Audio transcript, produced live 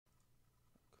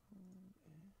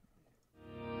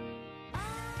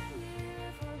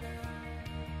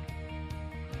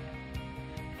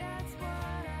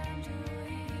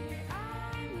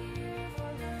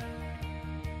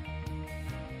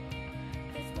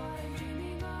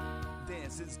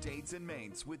This is Dates and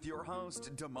Mates with your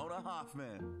host, Damona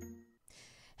Hoffman.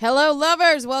 Hello,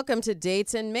 lovers. Welcome to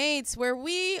Dates and Mates, where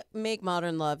we make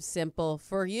modern love simple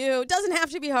for you. It doesn't have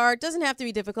to be hard, doesn't have to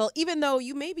be difficult, even though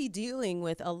you may be dealing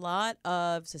with a lot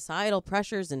of societal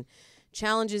pressures and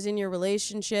challenges in your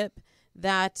relationship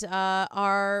that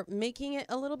are making it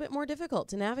a little bit more difficult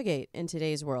to navigate in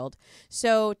today's world.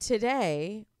 So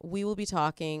today, we will be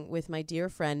talking with my dear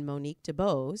friend, Monique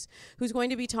Debose, who's going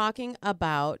to be talking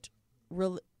about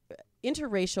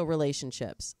interracial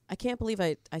relationships. I can't believe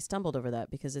I stumbled over that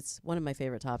because it's one of my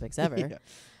favorite topics ever. Yeah.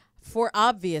 For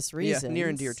obvious reasons. Yeah, near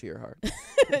and dear to your heart.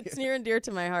 It's near and dear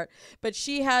to my heart. But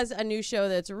she has a new show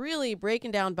that's really breaking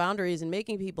down boundaries and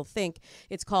making people think.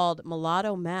 It's called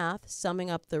Mulatto Math, Summing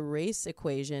Up the Race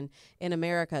Equation in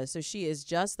America. So she is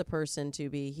just the person to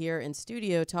be here in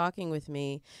studio talking with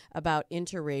me about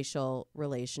interracial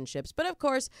relationships. But of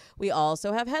course, we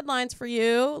also have headlines for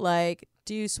you, like,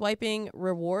 do swiping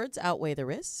rewards outweigh the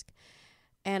risk?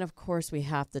 And, of course, we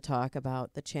have to talk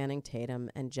about the Channing Tatum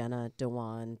and Jenna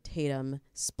Dewan Tatum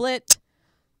split.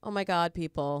 Oh, my God,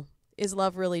 people. Is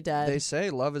love really dead? They say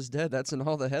love is dead. That's in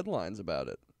all the headlines about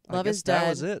it. Love is that dead.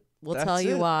 was it. We'll That's tell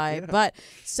you it. why. Yeah. But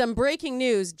some breaking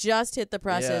news just hit the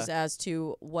presses Yeah. as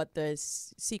to what the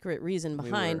secret reason We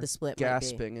behind were the split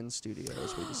gasping in studio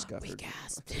as we might be. discovered. We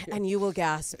gasped. And you will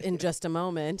gasp in just a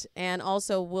moment. And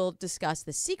also we'll discuss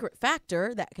the secret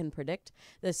factor that can predict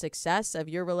the success of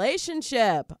your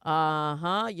relationship.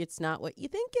 It's not what you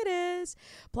think it is.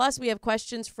 Plus, we have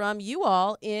questions from you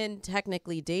all in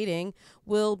Technically Dating.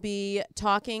 We'll be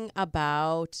talking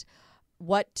about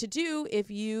what to do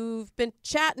if you've been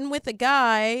chatting with a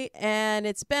guy and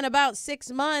it's been about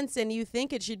 6 months and you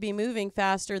think it should be moving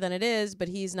faster than it is, but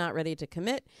he's not ready to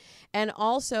commit. And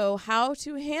also how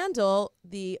to handle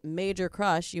the major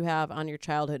crush you have on your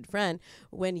childhood friend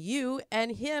when you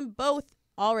and him both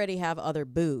already have other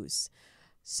booze.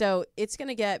 So it's going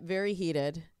to get very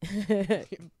heated.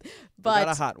 But got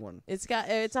a hot one. It's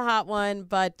a hot one,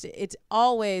 but it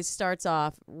always starts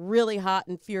off really hot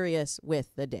and furious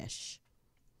with the dish.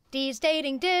 Dee's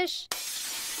dating dish.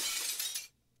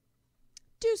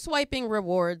 Do swiping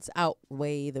rewards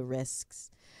outweigh the risks?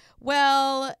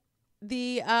 Well,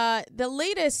 the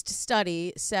latest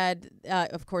study said,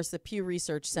 of course, the Pew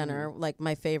Research Center, like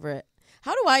my favorite.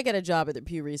 How do I get a job at the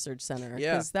Pew Research Center?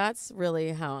 Yeah. Because that's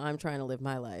really how I'm trying to live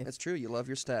my life. That's true. You love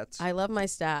your stats. I love my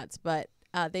stats, but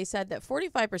they said that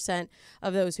 45%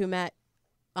 of those who met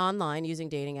online using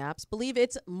dating apps believe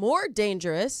it's more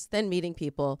dangerous than meeting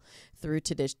people through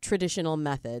traditional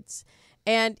methods.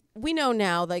 And we know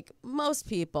now, like, most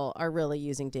people are really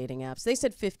using dating apps. They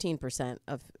said 15%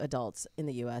 of adults in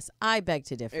the U.S. I beg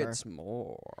to differ. It's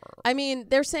more. I mean,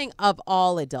 they're saying of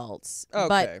all adults, Okay.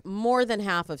 but more than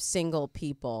half of single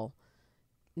people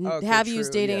Okay, have true.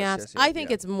 used dating Yes, apps. yes, I think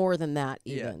yeah. it's more than that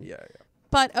even. Yeah.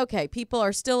 But okay, people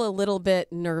are still a little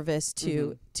bit nervous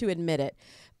to admit it.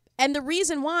 And the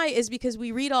reason why is because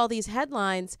we read all these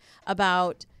headlines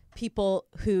about people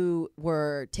who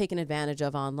were taken advantage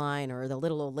of online, or the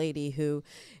little old lady who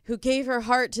gave her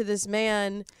heart to this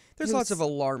man. There's lots of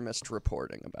alarmist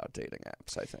reporting about dating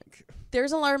apps, I think.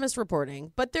 There's alarmist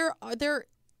reporting, but there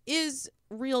is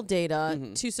real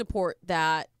data to support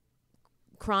that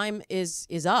crime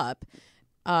is up.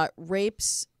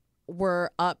 Rapes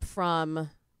were up from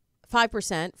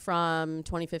 5% from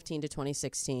 2015 to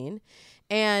 2016,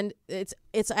 and it's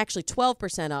actually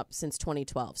 12% up since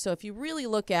 2012. So if you really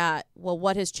look at, well,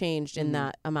 what has changed in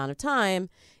that amount of time,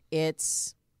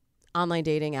 it's online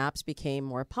dating apps became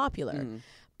more popular.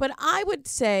 But I would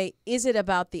say, is it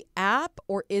about the app,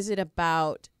 or is it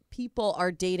about people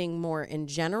are dating more in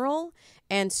general?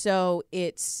 And so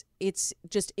it's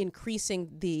just increasing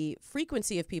the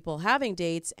frequency of people having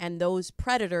dates, and those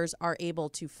predators are able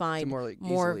to find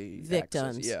more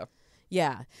victims. Access.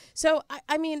 Yeah. So,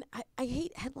 I mean, I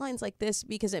hate headlines like this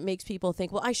because it makes people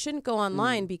think, well, I shouldn't go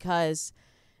online because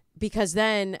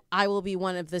then I will be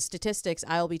one of the statistics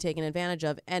I will be taken advantage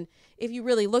of. And if you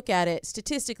really look at it,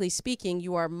 statistically speaking,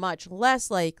 you are much less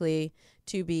likely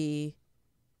to be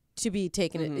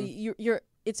taken.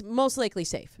 It's most likely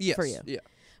safe for you. Yeah.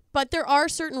 But there are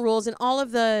certain rules, and all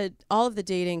of the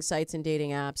dating sites and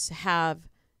dating apps have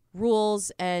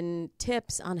rules and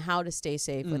tips on how to stay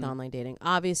safe with online dating.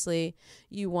 Obviously,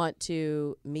 you want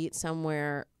to meet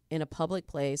somewhere in a public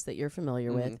place that you're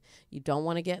familiar with. You don't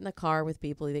want to get in the car with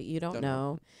people that you don't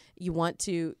know. You want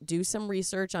to do some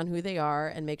research on who they are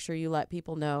and make sure you let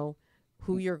people know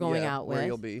who you're going out with. Where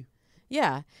you'll be.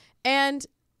 Yeah. And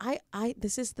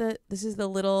this is the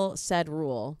little said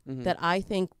rule that I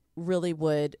think really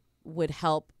would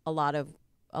help a lot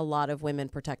of women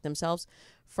protect themselves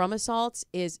from assaults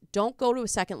is don't go to a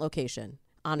second location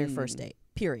on your first date,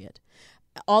 period.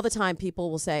 All the time people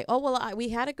will say, oh, well, we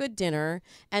had a good dinner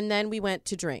and then we went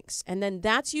to drinks. And then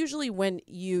that's usually when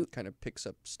you kind of picks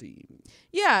up steam.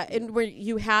 Yeah. And where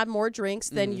you had more drinks,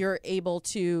 then you're able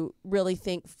to really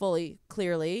think fully,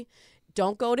 clearly.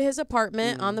 Don't go to his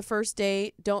apartment on the first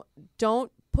date.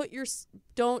 Don't put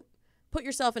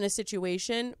yourself in a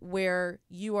situation where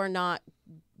you are not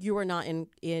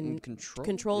in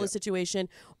control of the situation,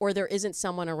 or there isn't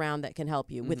someone around that can help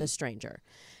you with a stranger.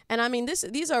 And I mean,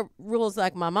 these are rules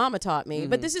like my mama taught me,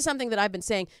 but this is something that I've been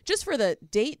saying just for the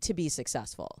date to be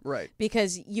successful. Right.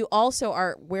 Because you also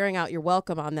are wearing out your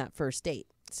welcome on that first date.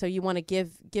 So you want to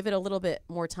give it a little bit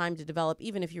more time to develop,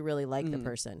 even if you really like the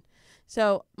person.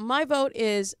 So my vote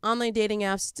is online dating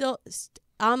apps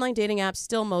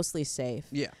still mostly safe.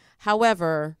 Yeah.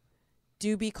 However,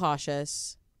 do be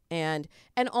cautious. And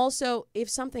also, if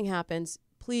something happens,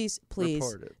 please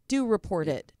report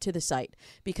it to the site,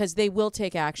 because they will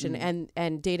take action,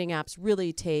 and dating apps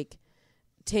really take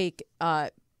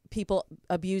people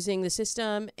abusing the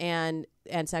system and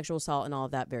sexual assault and all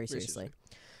of that very seriously.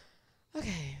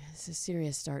 Okay, it's a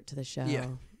serious start to the show. Yeah.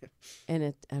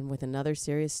 and with another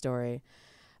serious story.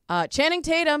 Channing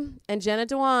Tatum and Jenna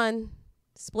Dewan,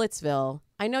 Splitsville.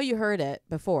 I know you heard it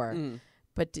before.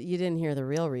 But you didn't hear the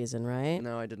real reason, right?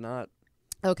 No, I did not.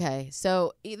 Okay,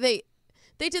 so they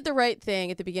did the right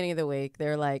thing at the beginning of the week.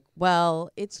 They're like, well,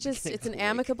 it's an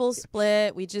amicable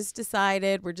split. We just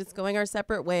decided we're just going our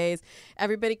separate ways.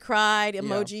 Everybody cried,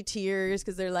 emoji tears,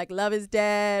 because they're like, love is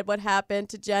dead. What happened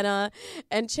to Jenna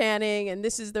and Channing? And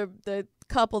this is the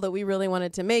couple that we really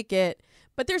wanted to make it.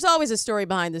 But there's always a story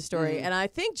behind the story. And I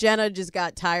think Jenna just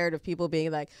got tired of people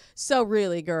being like, so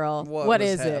really, girl, what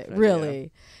is it? Really? Yeah.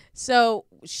 So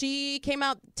she came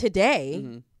out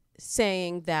today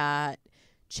saying that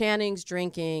Channing's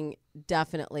drinking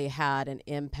definitely had an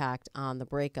impact on the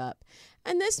breakup.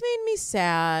 And this made me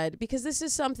sad, because this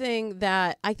is something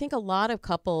that I think a lot of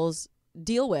couples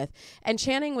deal with. And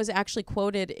Channing was actually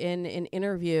quoted in an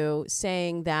interview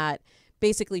saying that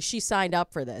basically she signed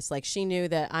up for this. Like, she knew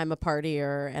that I'm a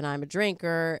partier and I'm a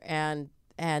drinker, and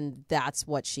that's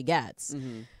what she gets.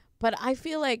 But I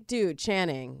feel like, dude,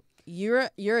 Channing, you're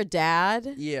a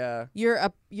dad. Yeah. You're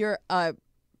a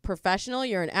professional.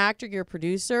 You're an actor. You're a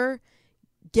producer.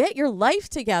 Get your life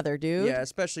together, dude. Yeah,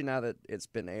 especially now that it's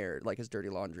been aired. Like, his dirty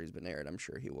laundry's been aired. I'm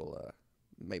sure he will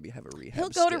maybe have a rehab. He'll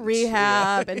go to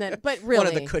rehab, and then, but really, one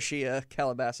of the cushy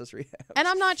Calabasas rehabs. And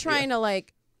I'm not trying to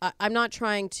I'm not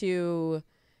trying to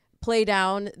play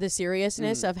down the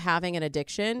seriousness of having an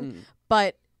addiction,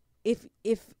 but if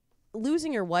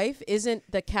losing your wife isn't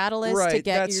the catalyst to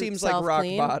get yourself clean. That seems like rock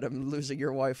bottom, losing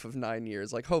your wife of 9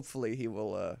 years. Like, hopefully he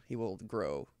will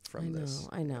grow from this.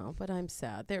 I know, but I'm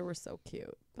sad. They were so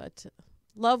cute. But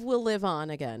love will live on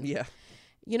again. Yeah.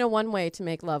 You know, one way to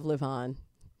make love live on,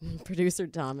 producer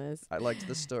Thomas. I liked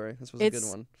this story. This was a good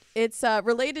one. It's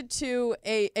related to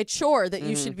a chore that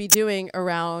you should be doing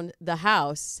around the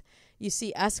house. You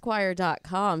see,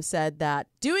 Esquire.com said that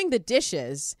doing the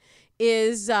dishes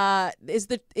is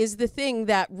the thing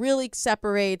that really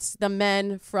separates the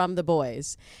men from the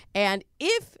boys. And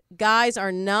if guys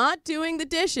are not doing the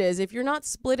dishes, if you're not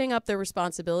splitting up their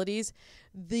responsibilities,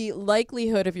 the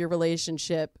likelihood of your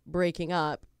relationship breaking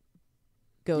up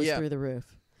goes through the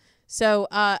roof. So,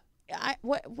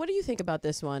 what do you think about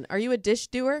this one? Are you a dish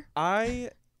doer?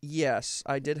 Yes,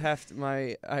 I did have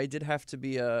to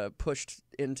be pushed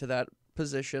into that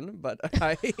position, but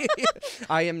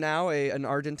I am now an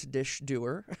ardent dish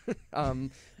doer.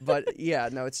 But yeah,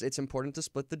 no, it's important to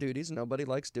split the duties. Nobody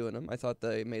likes doing them. I thought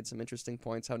they made some interesting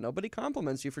points. How nobody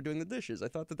compliments you for doing the dishes. I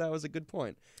thought that was a good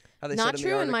point. How they Not said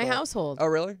true in my household. Oh,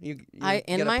 really? You in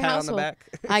get my a pat household, on the back?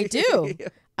 I do. Yeah.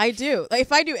 I do. Like,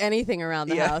 if I do anything around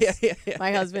the house,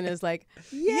 my husband is like,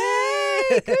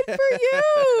 "Yay, good for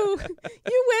you!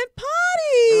 You went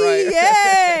potty! Right.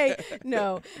 Yay!"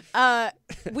 No,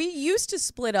 we used to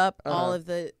split up all of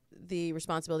the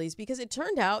responsibilities, because it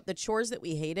turned out the chores that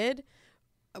we hated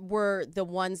were the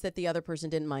ones that the other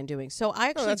person didn't mind doing. So I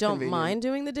actually don't mind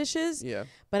doing the dishes,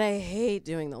 but I hate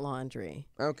doing the laundry.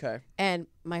 Okay. And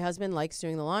my husband likes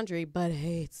doing the laundry, but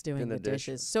hates doing the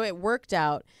dishes. So it worked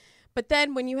out. But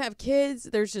then when you have kids,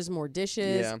 there's just more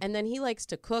dishes. Yeah. And then he likes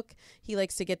to cook. He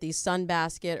likes to get these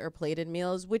sunbasket or plated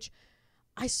meals, which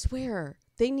I swear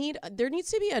there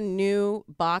needs to be a new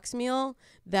box meal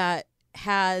that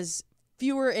has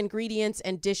fewer ingredients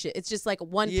and dishes. It's just like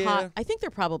one pot. I think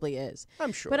there probably is.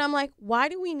 I'm sure. But I'm like, why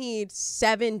do we need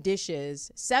 7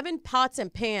 dishes, 7 pots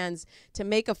and pans to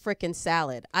make a frickin'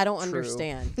 salad? I don't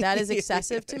understand. That is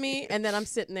excessive to me. And then I'm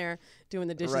sitting there doing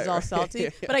the dishes all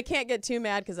salty. But I can't get too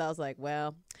mad because I was like,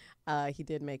 well, he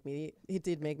did make me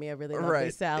a really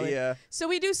lovely salad. Yeah. So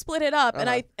we do split it up,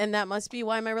 and that must be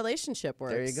why my relationship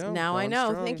works. There you go. Now I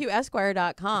know. Strong. Thank you,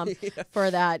 Esquire.com, for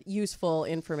that useful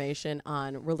information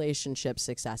on relationship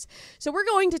success. So we're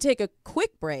going to take a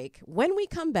quick break. When we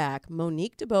come back,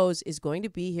 Monique Debose is going to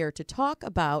be here to talk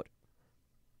about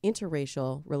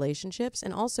interracial relationships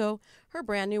and also her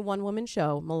brand new one-woman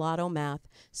show, Mulatto Math,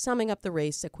 summing up the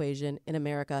race equation in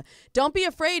America. Don't be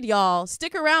afraid, y'all.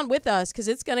 Stick around with us because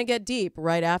it's going to get deep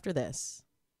right after this.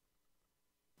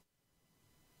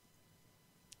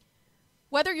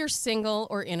 Whether you're single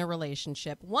or in a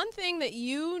relationship, one thing that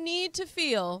you need to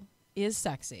feel is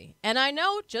sexy. And I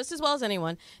know just as well as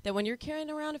anyone that when you're carrying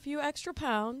around a few extra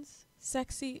pounds,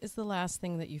 sexy is the last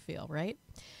thing that you feel, right?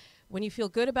 When you feel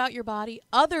good about your body,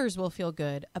 others will feel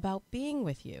good about being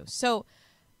with you. So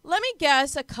let me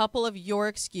guess a couple of your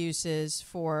excuses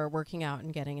for working out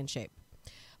and getting in shape.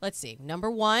 Let's see.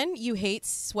 Number 1, you hate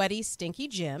sweaty, stinky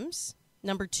gyms.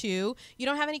 Number 2, you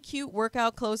don't have any cute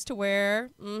workout clothes to wear.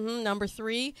 Number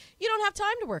 3, you don't have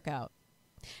time to work out.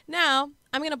 Now,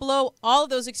 I'm going to blow all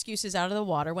of those excuses out of the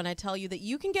water when I tell you that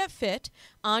you can get fit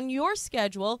on your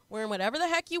schedule, wearing whatever the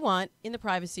heck you want in the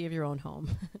privacy of your own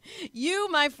home.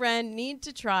 You, my friend, need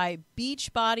to try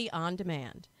Beachbody On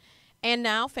Demand. And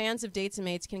now fans of Dates and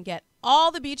Mates can get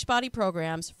all the Beachbody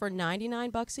programs for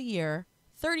 $99 a year,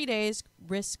 30 days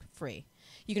risk-free.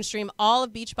 You can stream all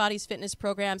of Beachbody's fitness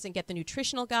programs and get the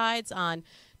nutritional guides on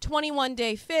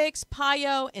 21-Day Fix,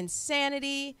 PiYo,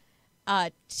 Insanity,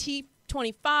 T25,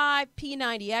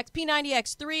 P90X,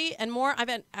 P90X3, and more. I've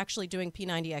been actually doing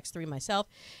P90X3 myself,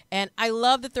 and I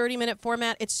love the 30-minute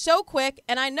format. It's so quick,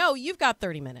 and I know you've got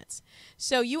 30 minutes.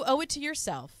 So you owe it to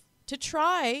yourself to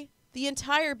try the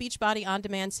entire Beachbody On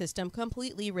Demand system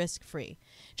completely risk-free.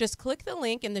 Just click the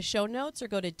link in the show notes or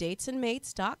go to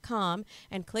datesandmates.com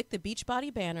and click the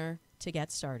Beachbody banner to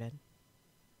get started.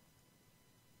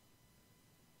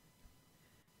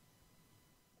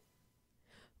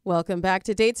 Welcome back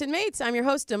to Dates and Mates. I'm your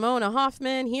host, Damona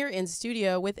Hoffman, here in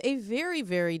studio with a very,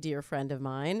 very dear friend of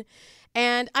mine.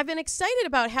 And I've been excited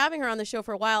about having her on the show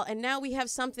for a while, and now we have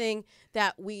something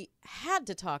that we had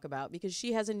to talk about because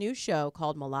she has a new show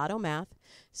called Mulatto Math,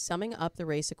 summing up the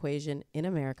race equation in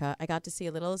America. I got to see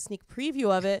a little sneak preview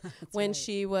of it when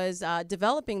she was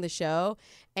developing the show,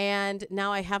 and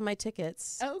now I have my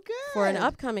tickets for an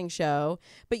upcoming show.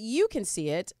 But you can see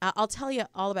it. I'll tell you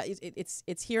all about it.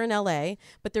 It's here in L.A.,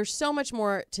 but there's so much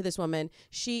more to this woman.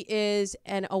 She is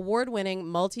an award-winning,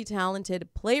 multi-talented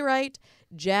playwright,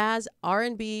 jazz,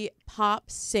 R&B, pop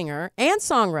singer, and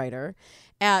songwriter.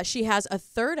 She has a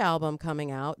 3rd album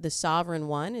coming out, The Sovereign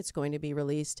One. It's going to be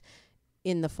released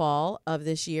in the fall of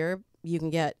this year. You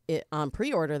can get it on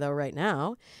pre-order, though, right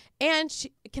now. And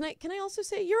can I also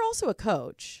say, you're also a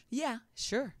coach. Yeah,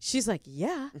 sure. She's like,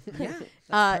 yeah. Yeah, that's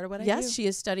part of what I do. Yes, she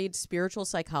has studied spiritual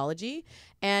psychology,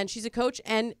 and she's a coach,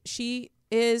 and she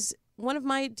is one of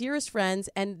my dearest friends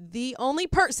and the only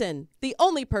person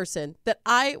that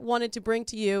I wanted to bring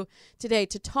to you today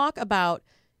to talk about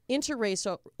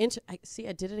interracial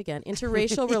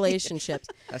relationships.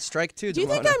 That's strike 2. Do you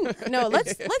think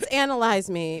let's analyze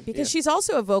me because she's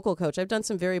also a vocal coach. I've done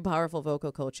some very powerful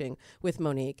vocal coaching with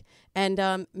Monique,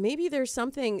 and maybe there's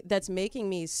something that's making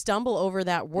me stumble over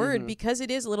that word because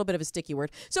it is a little bit of a sticky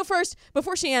word. So first,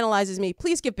 before she analyzes me,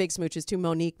 please give big smooches to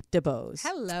Monique Debose.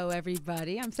 Hello,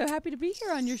 everybody. I'm so happy to be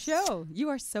here on your show. You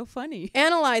are so funny.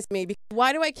 Analyze me.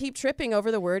 Why do I keep tripping over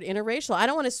the word interracial? I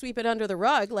don't want to sweep it under the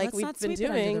rug like we've been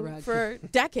doing for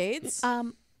decades.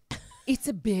 It's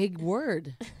a big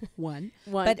word, one.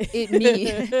 But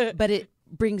it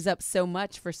brings up so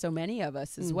much for so many of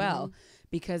us as well,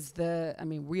 because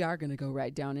we are going to go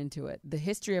right down into it. The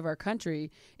history of our country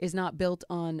is not built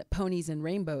on ponies and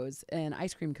rainbows and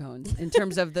ice cream cones in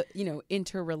terms of the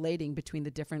interrelating between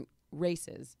the different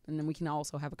races. And then we can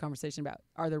also have a conversation about,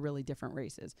 are there really different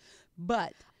races?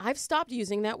 But I've stopped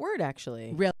using that word,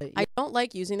 actually. Really? I don't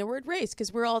like using the word race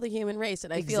because we're all the human race.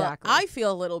 And I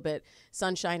feel a little bit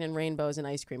sunshine and rainbows and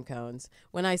ice cream cones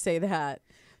when I say that.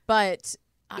 But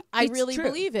I really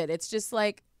believe it. It's just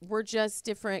like we're just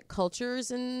different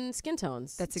cultures and skin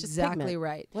tones. That's It's just exactly pigment.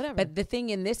 right. Whatever. But the thing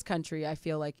in this country, I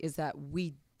feel like, is that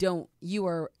you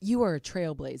are a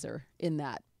trailblazer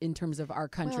in terms of our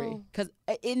country, Well, because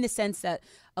in the sense that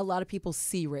a lot of people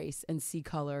see race and see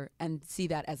color and see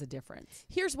that as a difference.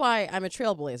 Here's why I'm a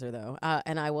trailblazer, though,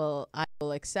 and I will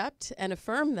accept and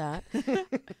affirm that.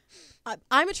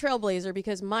 I'm a trailblazer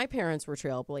because my parents were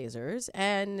trailblazers,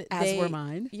 and As were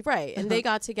mine. Right, and they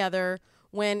got together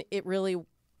when it really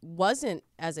wasn't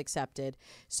as accepted.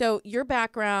 So your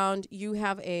background, you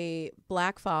have a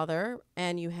Black father,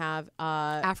 and you have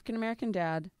African American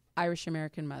dad, Irish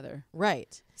American mother.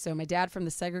 right. So my dad from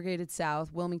the segregated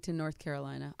South, Wilmington, North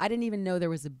Carolina. I didn't even know there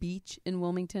was a beach in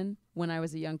Wilmington when I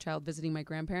was a young child visiting my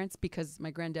grandparents, because my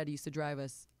granddad used to drive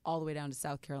us all the way down to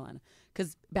South Carolina.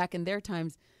 Because back in their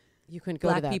times, You couldn't go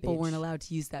to Black that people beach. weren't allowed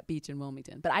to use that beach in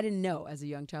Wilmington. But I didn't know as a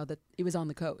young child that it was on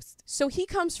the coast. So he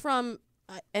comes from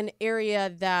an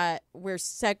area where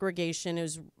segregation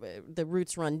is the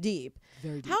roots run deep.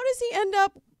 Very deep. How does he end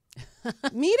up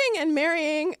meeting and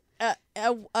marrying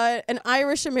an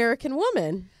Irish American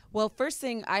woman? Well, first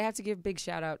thing, I have to give a big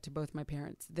shout out to both my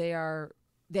parents. They are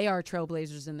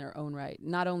trailblazers in their own right,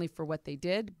 not only for what they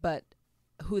did, but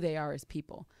who they are as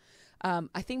people.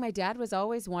 I think my dad was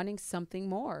always wanting something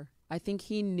more. I think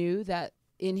he knew that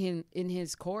in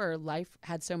his core, life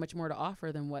had so much more to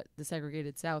offer than what the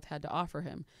segregated South had to offer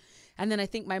him. And then I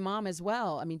think my mom as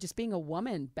well. I mean, just being a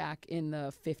woman back in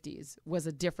the 50s was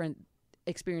a different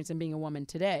experience than being a woman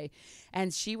today.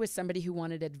 And she was somebody who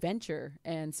wanted adventure.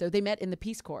 And so they met in the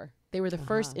Peace Corps. They were the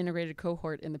first integrated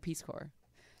cohort in the Peace Corps.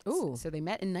 Ooh. So they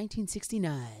met in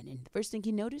 1969, and the first thing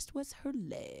he noticed was her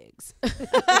legs.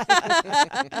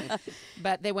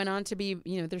 But they went on to be,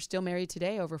 they're still married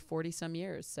today over 40-some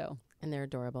years. So And they're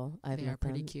adorable. I've They met are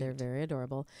pretty them. cute. They're very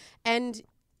adorable. And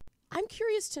I'm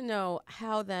curious to know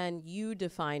how then you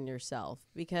define yourself,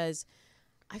 because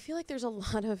I feel like there's a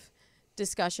lot of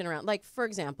discussion around, like, for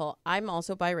example, I'm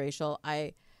also biracial.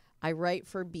 I write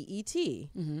for BET,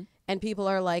 and people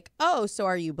are like, oh, so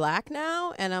are you Black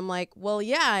now? And I'm like, well,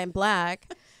 yeah, I'm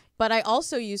Black, but I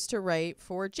also used to write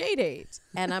for J-Date,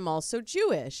 and I'm also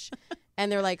Jewish.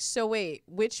 And they're like, so wait,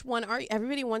 which one are you?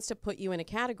 Everybody wants to put you in a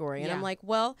category. And I'm Yeah. like,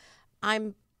 well,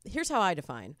 here's how I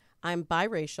define. I'm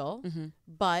biracial,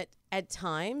 but at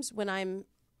times when I'm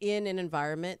in an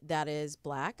environment that is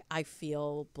Black, I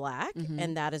feel Black,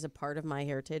 and that is a part of my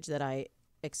heritage that I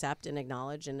accept and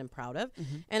acknowledge and am proud of.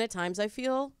 And at times I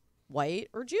feel white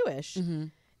or Jewish.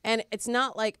 And it's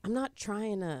not like I'm not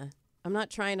trying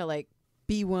to like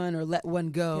be one or let one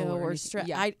go. or anything. stress.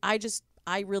 Yeah.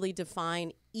 I really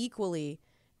define equally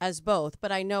as both,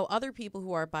 but I know other people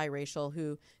who are biracial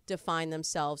who define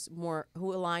themselves more,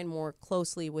 who align more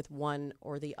closely with one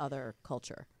or the other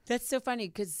culture. That's so funny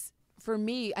because for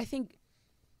me, I think,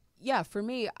 for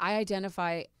me, I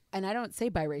identify, and I don't say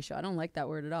biracial. I don't like that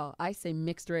word at all. I say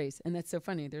mixed race, and that's so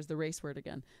funny. There's the race word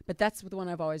again, but that's the one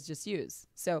I've always just used.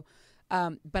 So,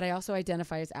 but I also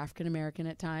identify as African American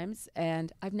at times,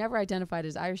 and I've never identified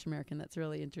as Irish American. That's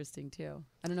really interesting too.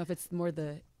 I don't know if it's more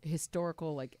the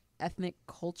historical, like ethnic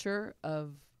culture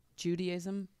of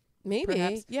Judaism. Maybe,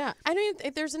 Perhaps. yeah. I mean,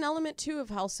 there's an element too of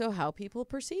how people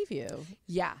perceive you.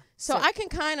 Yeah. So I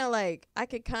could kind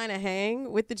of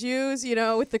hang with the Jews,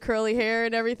 with the curly hair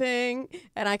and everything,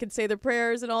 and I could say their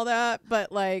prayers and all that.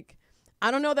 But like,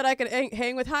 I don't know that I could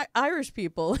hang with Irish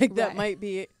people. Like that might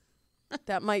be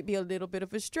a little bit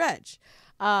of a stretch.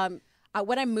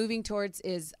 What I'm moving towards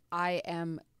is I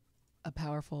am a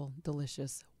powerful,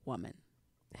 delicious woman.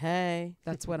 Hey,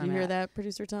 That's what you I'm hear at. that,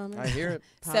 producer Thomas? I hear it.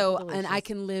 So, Powerful, and I delicious.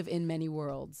 can live in many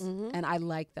worlds. Mhm. And I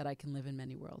like that I can live in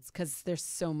many worlds because there's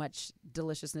so much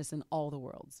deliciousness in all the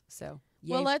worlds. So,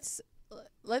 yay. Well,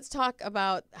 let's talk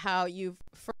about how you've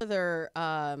further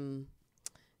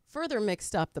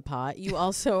mixed up the pot. You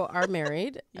also are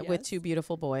married with Yes. 2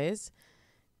 beautiful boys,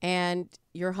 and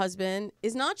your husband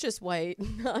is not just white,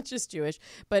 not just Jewish,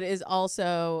 but is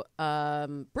also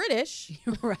British.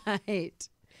 Right.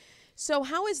 So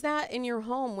how is that in your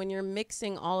home when you're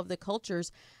mixing all of the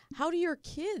cultures? How do your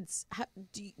kids,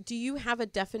 do you have a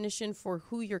definition for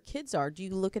who your kids are? Do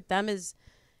you look at them as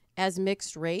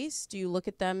mixed race? Do you look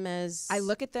at them as... I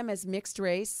look at them as mixed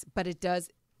race, but it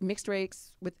does mixed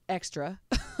race with extra,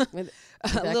 with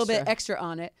a little bit extra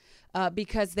on it,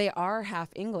 because they are half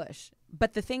English.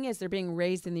 But the thing is, they're being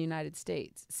raised in the United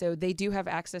States. So they do have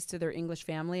access to their English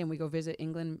family, and we go visit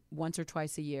England once or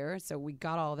twice a year. So we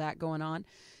got all that going on.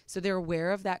 So they're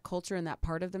aware of that culture and that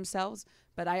part of themselves.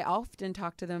 But I often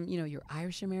talk to them, you're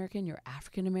Irish American, you're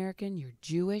African American, you're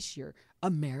Jewish, you're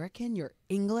American, you're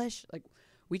English. Like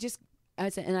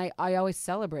I always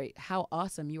celebrate how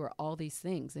awesome you are all these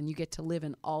things and you get to live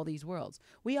in all these worlds.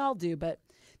 We all do, but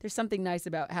there's something nice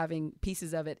about having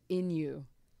pieces of it in you,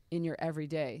 in your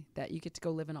everyday, that you get to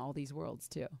go live in all these worlds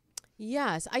too.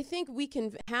 Yes, I think we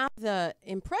can have the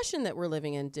impression that we're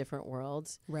living in different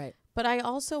worlds. Right. But I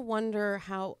also wonder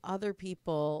how other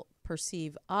people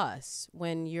perceive us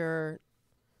when you're,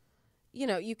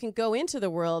 you can go into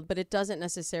the world, but it doesn't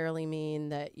necessarily mean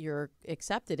that you're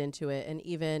accepted into it. And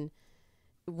even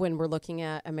when we're looking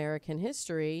at American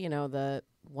history, the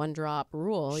one drop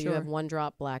rule, you have one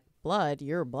drop black blood,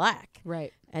 you're black.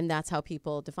 Right. And that's how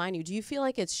people define you. Do you feel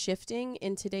like it's shifting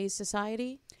in today's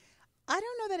society? I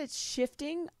don't know that it's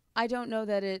shifting. I don't know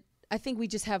that I think we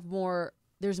just have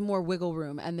there's more wiggle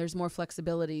room and there's more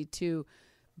flexibility to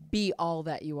be all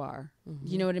that you are. Mm-hmm.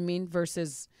 You know what I mean?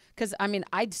 Versus, because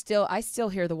I still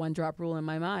hear the one drop rule in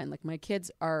my mind. Like my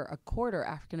kids are a quarter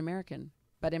African American,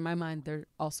 but in my mind, they're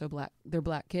also black. They're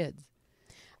black kids.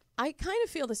 I kind of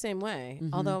feel the same way,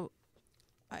 Mm-hmm. although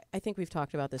I think we've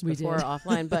talked about this before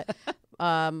offline, but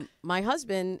my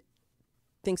husband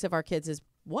thinks of our kids as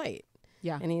white.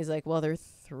 Yeah. And he's like, well, they're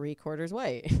 3/4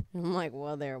 white. I'm like,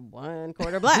 well, they're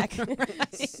 1/4 black.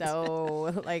 Right.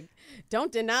 So,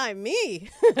 don't deny me.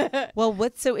 Well,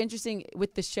 what's so interesting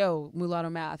with the show,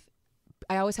 Mulatto Math,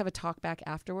 I always have a talk back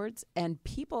afterwards, and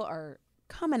people are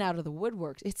coming out of the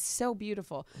woodworks. It's so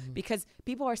beautiful because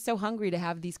people are so hungry to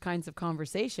have these kinds of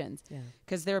conversations.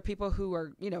 Because there are people who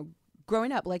are,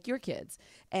 growing up like your kids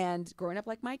and growing up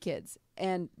like my kids.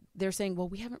 And they're saying, well,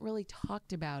 we haven't really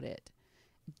talked about it.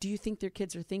 Do you think their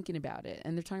kids are thinking about it?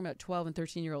 And they're talking about 12 and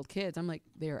 13-year-old kids. I'm like,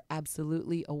 they're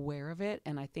absolutely aware of it.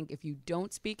 And I think if you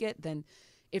don't speak it, then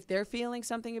if they're feeling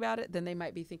something about it, then they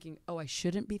might be thinking, oh, I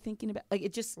shouldn't be thinking about it.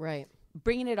 It just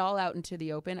bringing it all out into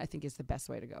the open, I think is the best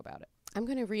way to go about it. I'm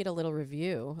going to read a little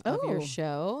review of your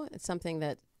show. It's something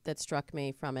that struck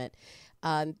me from it.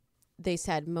 They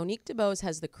said, Monique Debose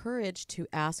has the courage to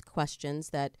ask questions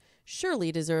that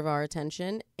surely deserve our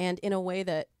attention and in a way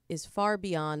that is far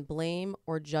beyond blame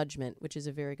or judgment, which is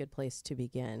a very good place to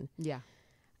begin. Yeah.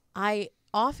 I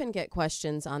often get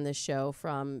questions on this show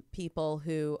from people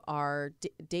who are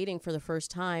dating for the first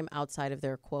time outside of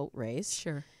their, quote, race.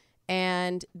 Sure.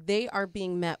 And they are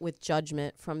being met with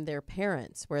judgment from their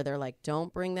parents where they're like,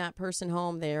 don't bring that person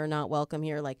home. They are not welcome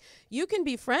here. Like, you can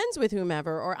be friends with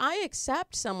whomever, or I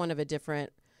accept someone of a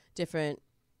different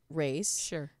race.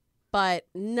 Sure. But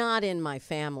not in my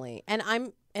family. And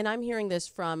I'm hearing this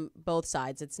from both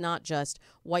sides. It's not just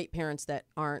white parents that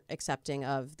aren't accepting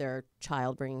of their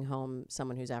child bringing home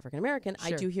someone who's African American.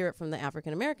 Sure. I do hear it from the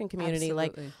African American community.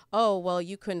 Absolutely. Like, oh, well,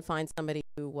 you couldn't find somebody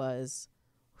who was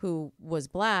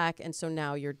black, and so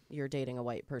now you're dating a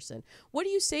white person. What do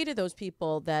you say to those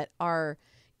people that are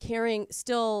carrying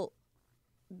still?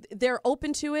 They're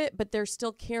open to it, but they're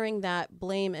still carrying that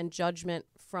blame and judgment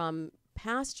from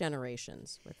past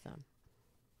generations with them.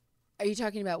 Are you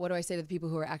talking about what do I say to the people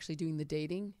who are actually doing the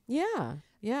dating? Yeah.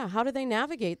 How do they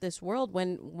navigate this world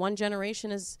when one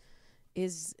generation is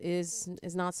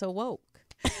not so woke?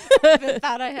 The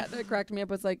thought I had that cracked me up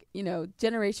was like,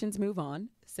 generations move on,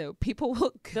 so people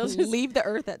will leave the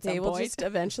earth at some point. They will just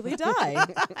eventually die.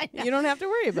 You don't have to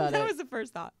worry about it. That was the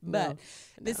first thought. But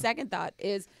the second thought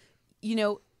is,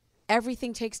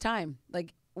 everything takes time.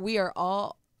 Like, we are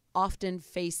all often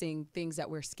facing things that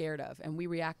we're scared of, and we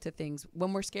react to things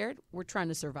when we're scared. We're trying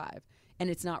to survive, and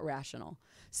it's not rational.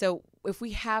 So if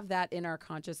we have that in our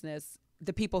consciousness,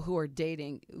 the people who are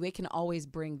dating, they can always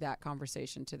bring that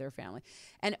conversation to their family,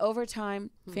 and over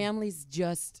time families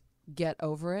just get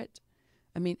over it.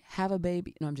 I mean, have a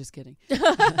baby. No, I'm just kidding.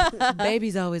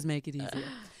 Babies always make it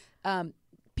easier.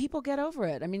 People get over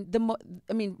it. I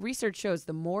mean, research shows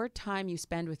the more time you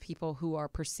spend with people who are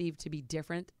perceived to be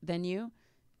different than you,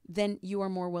 then you are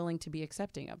more willing to be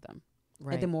accepting of them.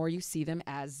 Right. And the more you see them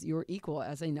as your equal,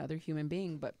 as another human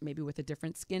being, but maybe with a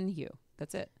different skin hue.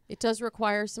 That's it. It does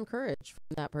require some courage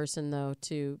from that person, though,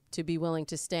 to be willing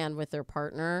to stand with their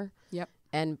partner. Yep.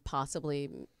 And possibly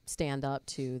stand up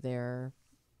to their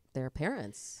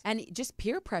parents. And just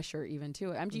peer pressure even,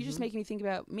 too. You're just making me think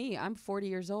about me. I'm 40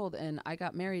 years old, and I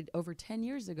got married over 10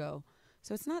 years ago.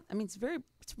 So it's not, it's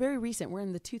very recent. We're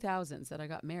in the 2000s that I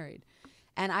got married.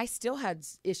 And I still had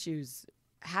issues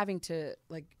having to,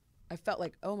 I felt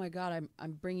like, oh my God,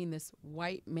 I'm bringing this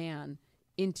white man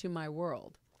into my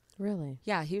world. Really?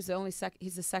 Yeah, he's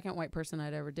the second white person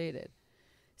I'd ever dated.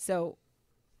 So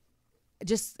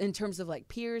just in terms of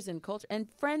peers and culture, and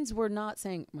friends were not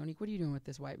saying, Monique, what are you doing with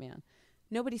this white man?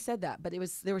 Nobody said that, but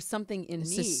there was something in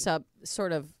me.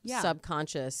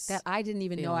 Subconscious that I didn't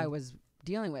even know I was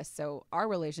dealing with. So our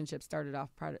relationship started off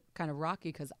kind of rocky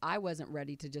because I wasn't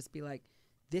ready to just be like,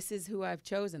 this is who I've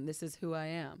chosen. This is who I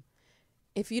am.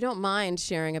 If you don't mind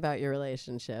sharing about your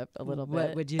relationship a little bit.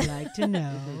 What would you like to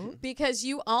know? Because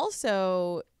you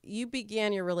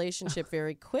began your relationship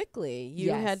very quickly. You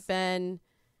Yes. had been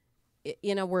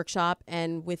in a workshop,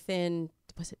 and within,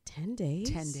 was it 10 days?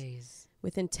 10 days.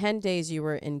 Within 10 days, you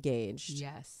were engaged.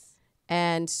 Yes.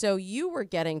 And so you were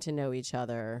getting to know each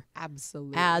other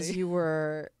Absolutely. as you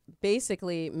were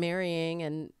basically marrying,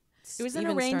 and It was an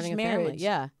even arranged starting a family. marriage.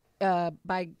 Yeah.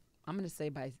 I'm going to say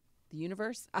by the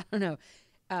universe. I don't know.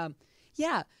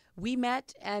 Yeah, we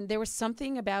met, and there was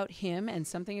something about him and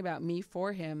something about me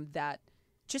for him that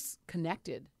just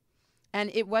connected. And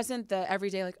it wasn't the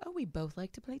everyday like, oh, we both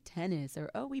like to play tennis,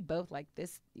 or oh, we both like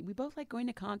this. We both like going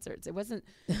to concerts. It wasn't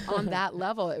on that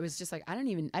level. It was just like I didn't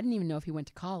even know if he went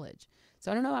to college. So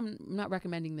I don't know. I'm not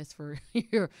recommending this for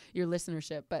your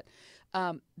listenership, but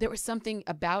there was something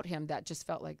about him that just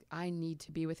felt like I need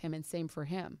to be with him, and same for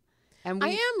him. And I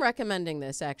am recommending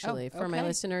this actually for my okay.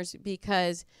 listeners,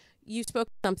 because you spoke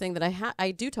something that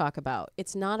I do talk about.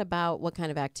 It's not about what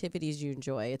kind of activities you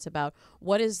enjoy. It's about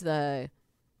what is the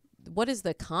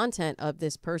content of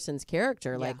this person's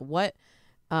character. Yeah. Like what,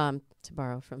 to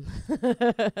borrow from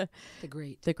the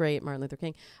great Martin Luther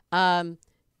King.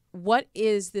 What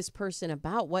is this person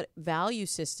about? What value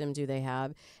system do they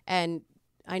have? And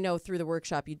I know through the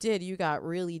workshop you got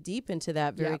really deep into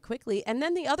that very quickly. And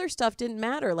then the other stuff didn't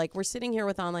matter. Like we're sitting here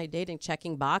with online dating,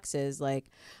 checking boxes like,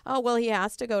 oh, well, he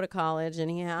has to go to college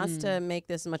and he has to make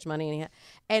this much money.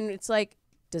 And it's like,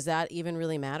 does that even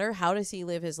really matter? How does he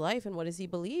live his life, and what does he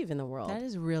believe in the world? That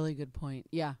is a really good point.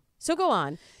 Yeah. So go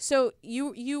on. So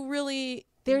you really...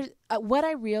 There's what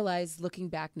I realized looking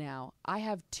back now, I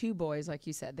have 2 boys, like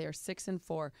you said, they are 6 and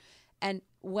 4. And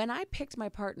when I picked my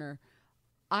partner,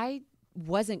 I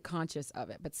wasn't conscious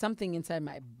of it, but something inside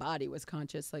my body was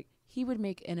conscious. Like he would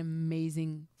make an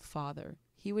amazing father.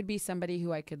 He would be somebody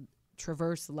who I could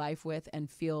traverse life with and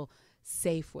feel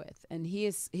safe with. And he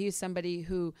is somebody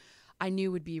who I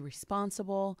knew would be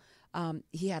responsible.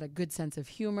 He had a good sense of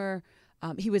humor.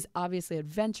 He was obviously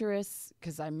adventurous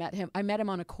because I met him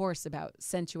on a course about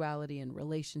sensuality and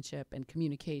relationship and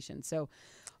communication. So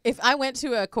if I went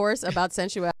to a course about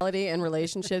sensuality and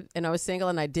relationship and I was single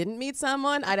and I didn't meet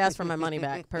someone, I'd ask for my money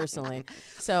back personally.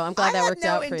 So I'm glad that worked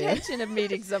out for you. I had no intention of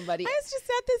meeting somebody. I was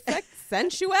just at this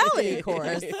sensuality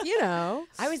course, you know.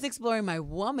 I was exploring my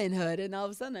womanhood, and all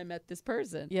of a sudden I met this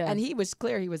person. Yeah. And he was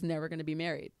clear he was never going to be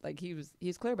married. Like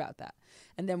he's clear about that.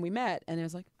 And then we met, and it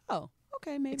was like, oh,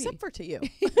 okay, maybe. Except for to you.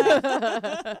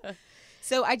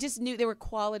 So I just knew there were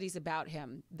qualities about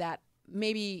him that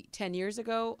maybe 10 years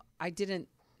ago I didn't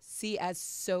see as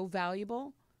so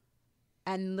valuable.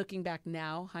 And looking back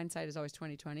now, hindsight is always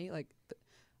 20/20. Like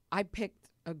I picked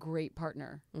a great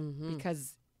partner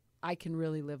because I can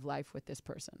really live life with this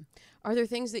person. Are there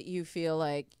things that you feel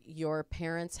like your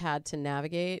parents had to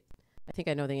navigate? I think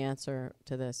I know the answer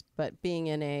to this, but being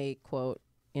in a, quote,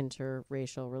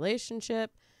 interracial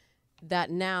relationship, that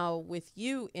now with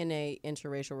you in a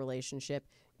interracial relationship,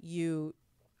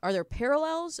 are there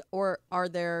parallels, or are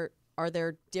there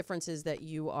differences that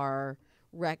you are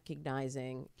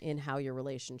recognizing in how your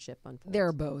relationship unfolds? There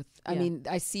are both. Yeah. I mean,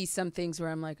 I see some things where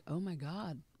I'm like, oh my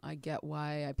God, I get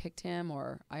why I picked him,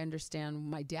 or I understand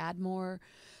my dad more.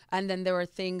 And then there are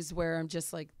things where I'm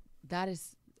just like, that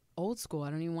is old school. I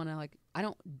don't even want to I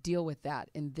don't deal with that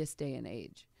in this day and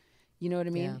age. You know what I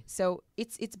mean? Yeah. So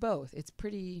it's both. It's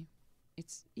both.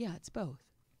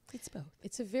 It's both.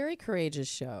 It's a very courageous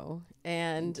show,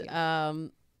 and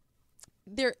Thank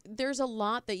there's a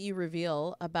lot that you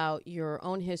reveal about your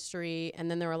own history, and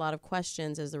then there are a lot of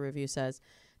questions, as the review says,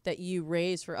 that you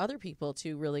raise for other people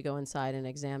to really go inside and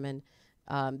examine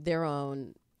their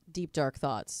own deep, dark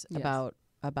thoughts about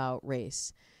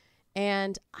race.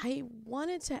 And I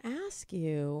wanted to ask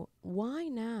you, why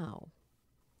now?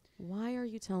 Why are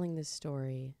you telling this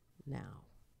story now?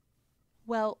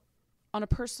 Well, on a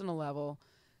personal level,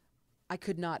 I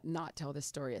could not tell this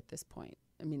story at this point.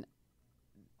 I mean,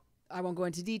 I won't go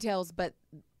into details, but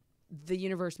the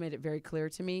universe made it very clear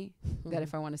to me that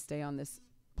if I want to stay on this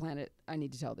planet, I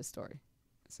need to tell this story.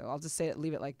 So I'll just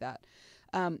leave it like that.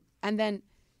 And then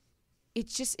it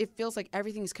feels like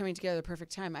everything's coming together at the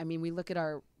perfect time. I mean, we look at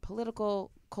our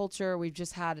political culture. We've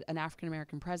just had an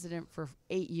African-American president for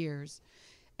 8 years.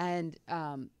 And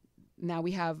now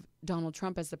we have Donald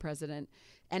Trump as the president.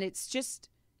 And it's just,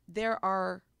 there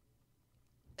are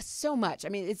so much. I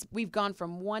mean, we've gone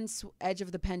from one edge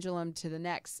of the pendulum to the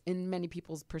next in many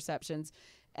people's perceptions.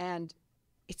 And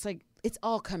it's like it's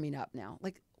all coming up now.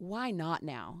 Like, why not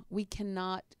now? We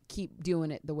cannot keep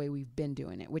doing it the way we've been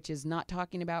doing it, which is not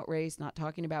talking about race, not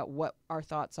talking about what our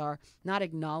thoughts are, not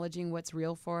acknowledging what's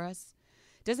real for us.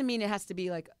 Doesn't mean it has to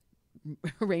be like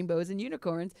rainbows and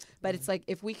unicorns, but it's like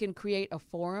if we can create a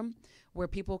forum where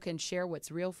people can share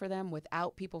what's real for them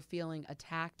without people feeling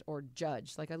attacked or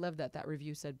judged. Like, I love that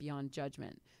review said beyond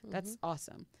judgment. That's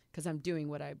awesome, because I'm doing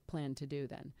what I plan to do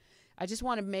then. I just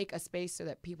want to make a space so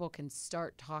that people can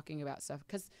start talking about stuff,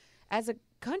 because as a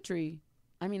country,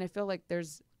 I mean, I feel like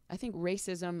I think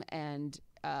racism and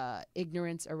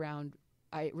ignorance around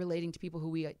relating to people who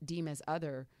we deem as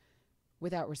other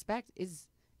without respect it's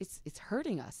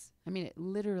hurting us. I mean, it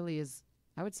literally is,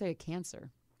 I would say, a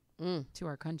cancer to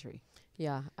our country.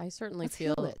 Yeah, I certainly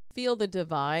feel the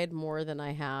divide more than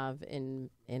I have in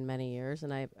many years,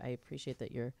 and I appreciate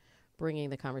that you're bringing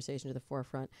the conversation to the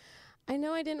forefront. I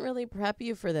know I didn't really prep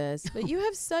you for this, but you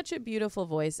have such a beautiful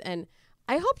voice, and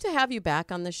I hope to have you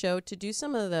back on the show to do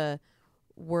some of the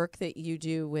work that you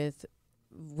do with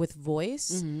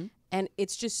voice. And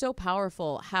it's just so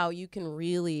powerful how you can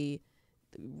really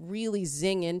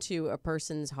zing into a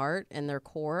person's heart and their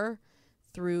core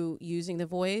through using the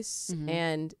voice.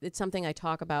 And it's something I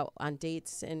talk about on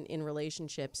dates and in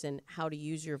relationships, and how to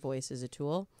use your voice as a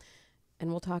tool.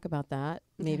 And we'll talk about that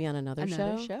maybe on another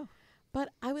show. But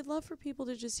I would love for people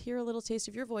to just hear a little taste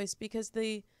of your voice, because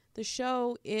the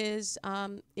show is,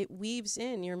 it weaves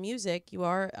in your music. You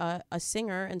are a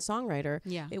singer and songwriter.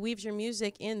 Yeah. It weaves your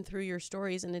music in through your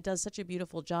stories, and it does such a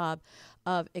beautiful job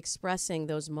of expressing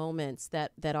those moments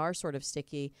that are sort of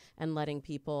sticky and letting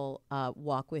people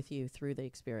walk with you through the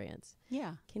experience.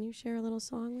 Yeah. Can you share a little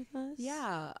song with us?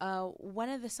 Yeah. One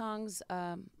of the songs,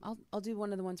 I'll do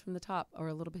one of the ones from the top, or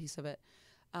a little piece of it.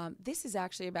 This is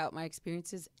actually about my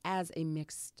experiences as a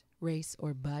mixed race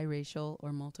or biracial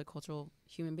or multicultural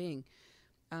human being.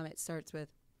 It starts with,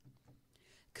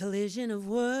 collision of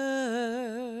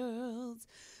worlds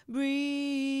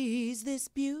breeds this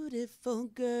beautiful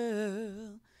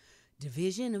girl.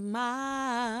 Division of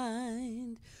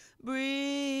mind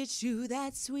bridge to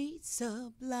that sweet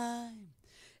sublime.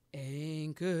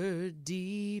 Anchored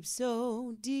deep,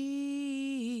 so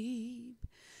deep,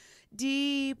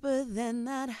 deeper than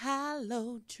that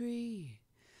hallowed tree,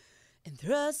 and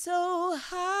thrust so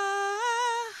high,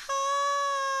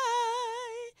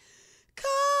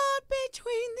 caught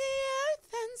between the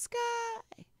earth and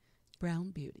sky. Brown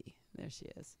beauty. There she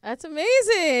is. That's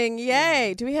amazing.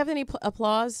 Yay. Do we have any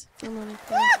applause for Monique?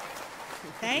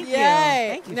 Thank you. Yay.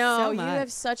 Thank you No, so much. you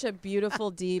have such a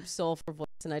beautiful, deep, soulful voice,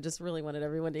 and I just really wanted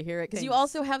everyone to hear it, because you Thanks.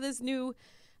 also have this new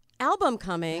album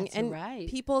coming. That's and right.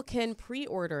 people can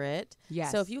pre-order it.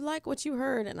 Yes. So if you like what you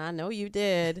heard, and I know you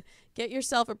did, get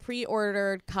yourself a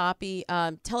pre-ordered copy.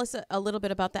 Tell us a little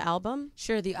bit about the album.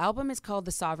 Sure. The album is called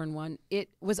The Sovereign One. It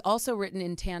was also written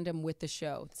in tandem with the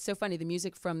show. It's so funny. The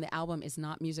music from the album is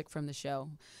not music from the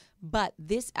show. But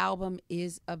this album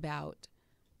is about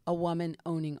a woman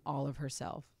owning all of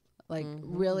herself. Like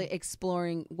really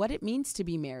exploring what it means to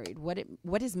be married,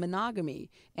 what is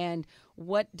monogamy, and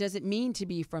what does it mean to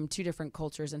be from two different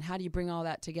cultures, and how do you bring all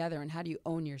that together, and how do you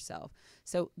own yourself?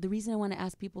 So the reason I want to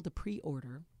ask people to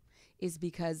pre-order is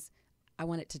because I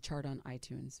want it to chart on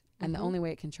iTunes. And the only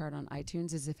way it can chart on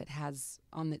iTunes is if it has,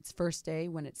 on its first day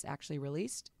when it's actually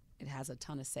released, it has a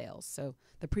ton of sales. So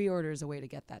the pre-order is a way to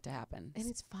get that to happen. And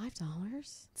it's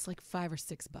 $5? It's like $5 or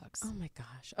 $6. Oh my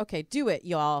gosh. Okay, do it,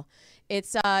 y'all.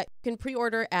 It's you can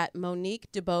pre-order at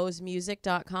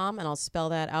MoniqueDebosemusic.com, and I'll spell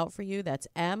that out for you. That's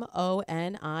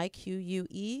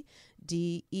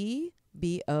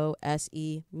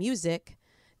MoniqueDebose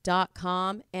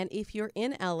music.com. And if you're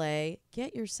in LA,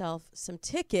 get yourself some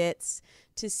tickets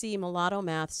to see Mulatto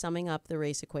Math summing up the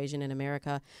race equation in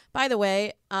America. By the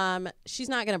way, she's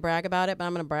not going to brag about it, but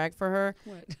I'm going to brag for her.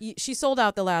 What? She sold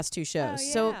out the last two shows. Oh,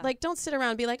 So, yeah. like, don't sit around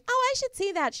and be like, oh, I should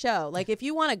see that show. Like, if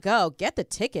you want to go, get the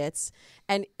tickets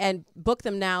and book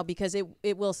them now, because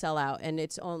it will sell out. And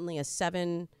it's only a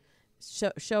 6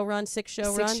 show run.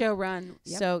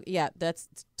 Yep. So, yeah, that's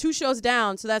 2 shows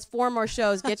down. So that's 4 more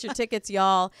shows. Get your tickets,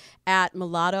 y'all, at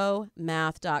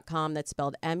mulattomath.com. That's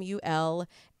spelled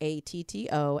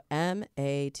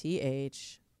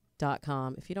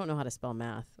MulattoMath.com. If you don't know how to spell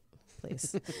math,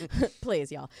 please.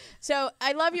 Please, y'all. So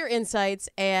I love your insights,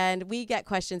 and we get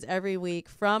questions every week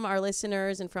from our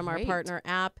listeners and from our Great. partner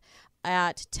app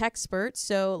at TechSpert.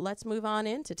 So let's move on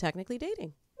into Technically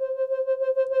Dating.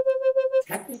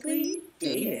 Technically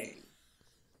Dating.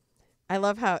 I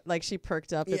love how like she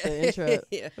perked up at the intro.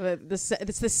 Yeah.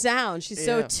 It's the sound. She's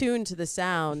so Yeah. tuned to the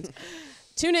sound.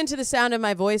 Tune into the sound of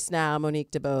my voice now,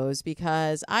 Monique Debose,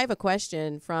 because I have a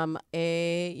question from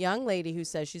a young lady who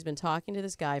says she's been talking to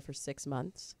this guy for 6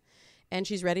 months and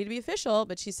she's ready to be official,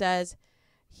 but she says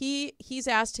he's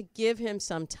asked to give him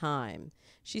some time.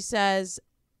 She says,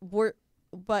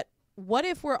 but what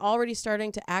if we're already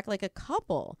starting to act like a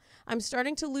couple? I'm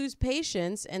starting to lose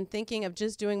patience and thinking of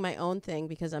just doing my own thing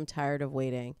because I'm tired of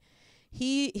waiting.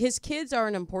 His kids are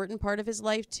an important part of his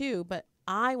life too, but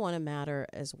I want to matter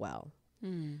as well.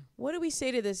 What do we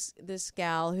say to this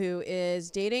gal who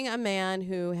is dating a man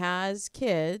who has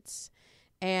kids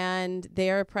and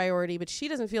they are a priority, but she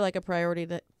doesn't feel like a priority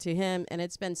to him, and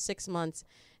it's been 6 months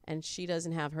and she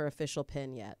doesn't have her official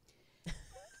pin yet?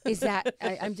 Is that,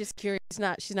 I'm just curious.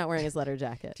 She's not wearing his letter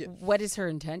jacket. What is her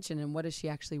intention and what does she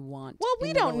actually want? Well,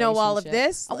 we don't know all of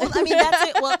this. Well, I mean, that's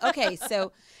it. Well, okay,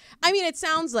 so. I mean, it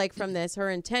sounds like from this,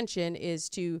 her intention is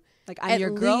to like, I'm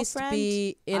your girlfriend,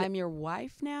 be I'm your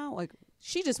wife now? Like,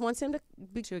 she just wants him to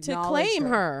acknowledge claim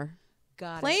her.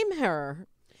 Claim her.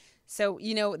 So,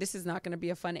 this is not going to be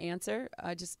a fun answer.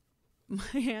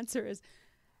 My answer is,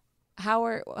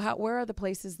 where are the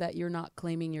places that you're not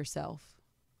claiming yourself?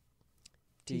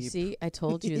 Deep. You see, I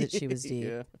told you that she was deep.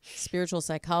 Yeah. Spiritual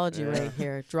psychology right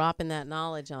here, dropping that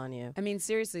knowledge on you. I mean,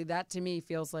 seriously, that to me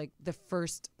feels like the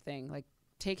first thing. Like,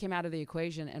 take him out of the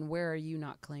equation, and where are you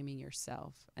not claiming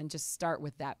yourself? And just start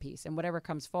with that piece. And whatever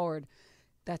comes forward,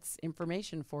 that's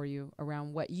information for you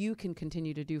around what you can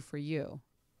continue to do for you.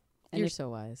 And you're so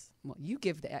wise. Well, you're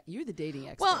the dating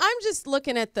expert. Well, I'm just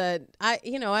looking at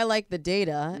I like the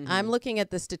data. Mm-hmm. I'm looking at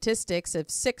the statistics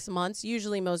of 6 months.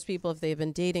 Usually most people, if they've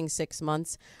been dating 6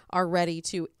 months, are ready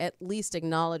to at least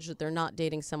acknowledge that they're not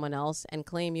dating someone else and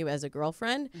claim you as a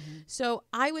girlfriend. Mm-hmm. So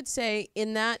I would say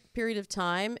in that period of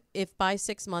time, if by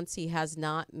 6 months he has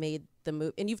not made the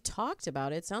move, and you've talked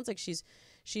about it, it sounds like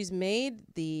she's made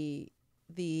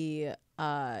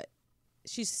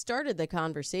she started the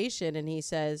conversation, and he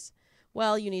says,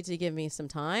 well, you need to give me some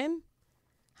time.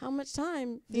 How much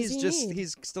time does he need?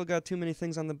 He's still got too many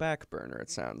things on the back burner, it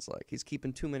sounds like. He's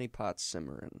keeping too many pots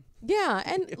simmering. Yeah,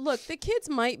 and look, the kids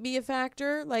might be a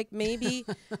factor. Like maybe,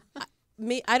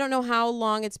 I don't know how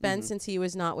long it's been since he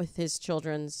was not with his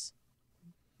children's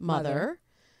mother.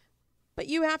 But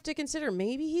you have to consider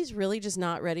maybe he's really just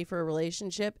not ready for a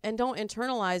relationship, and don't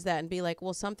internalize that and be like,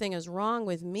 well, something is wrong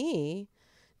with me.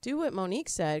 Do what Monique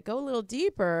said. Go a little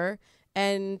deeper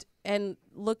and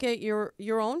look at your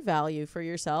own value for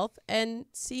yourself and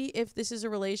see if this is a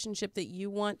relationship that you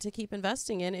want to keep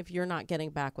investing in if you're not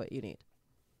getting back what you need.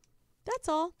 That's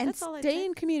all. And that's all. Stay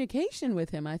in communication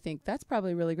with him. I think that's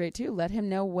probably really great too. Let him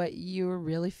know what you're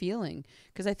really feeling.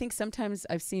 Because I think sometimes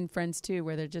I've seen friends too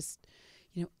where they're just,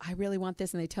 I really want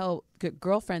this, and they tell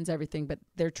girlfriends everything, but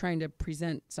they're trying to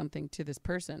present something to this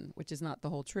person, which is not the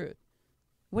whole truth.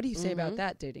 What do you say about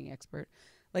that, dating expert?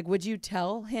 Like, would you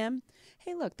tell him,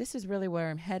 hey, look, this is really where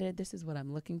I'm headed. This is what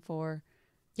I'm looking for.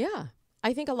 Yeah.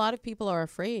 I think a lot of people are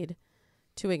afraid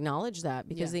to acknowledge that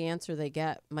because the answer they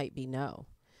get might be no.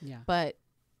 Yeah. But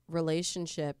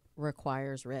relationship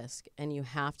requires risk, and you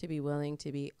have to be willing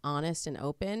to be honest and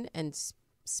open and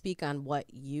speak on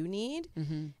what you need.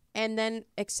 Mm-hmm. And then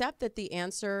accept that the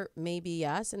answer may be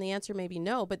yes and the answer may be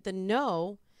no, but the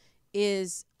no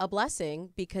is a blessing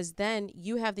because then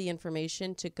you have the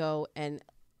information to go and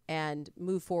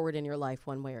move forward in your life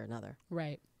one way or another.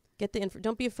 Right. Get the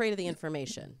don't be afraid of the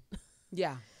information.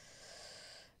 Yeah.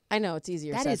 I know it's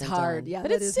easier that said is than hard. done. Yeah,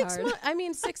 but it's 6 months. I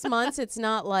mean, 6 months. It's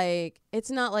not like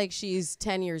she's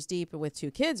 10 years deep with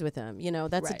 2 kids with him.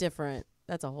 That's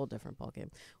that's a whole different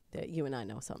ballgame that you and I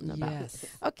know something about. Yes.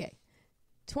 Okay.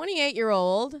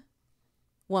 28-year-old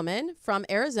woman from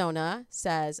Arizona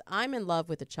says, I'm in love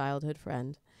with a childhood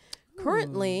friend.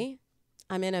 Currently,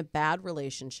 I'm in a bad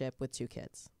relationship with 2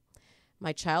 kids.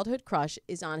 My childhood crush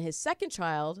is on his second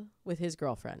child with his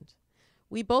girlfriend.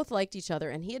 We both liked each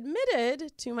other, and he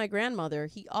admitted to my grandmother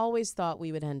he always thought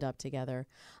we would end up together.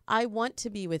 I want to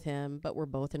be with him, but we're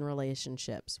both in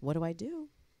relationships. What do I do?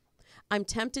 I'm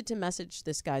tempted to message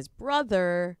this guy's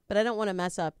brother, but I don't want to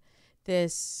mess up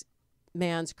this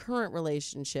man's current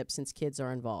relationship since kids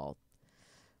are involved.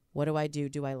 What do I do?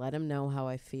 Do I let him know how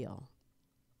I feel?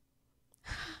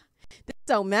 This is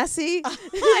so messy.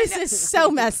 This is so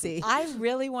messy. I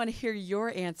really want to hear your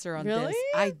answer on this.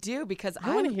 I do, because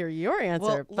I want to hear your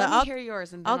answer. Well, let me hear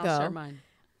yours, and then I'll share mine.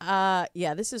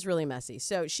 Yeah, this is really messy.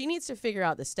 So she needs to figure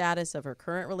out the status of her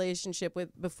current relationship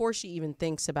before she even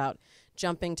thinks about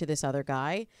jumping to this other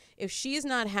guy. If she's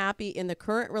not happy in the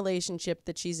current relationship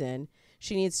that she's in,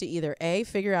 she needs to either A,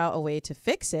 figure out a way to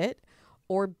fix it,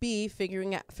 or B,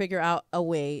 figure out a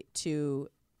way to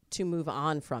move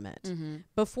on from it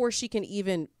before she can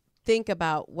even think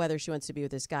about whether she wants to be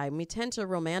with this guy. And we tend to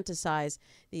romanticize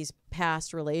these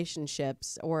past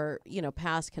relationships or,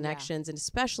 past connections. And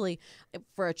especially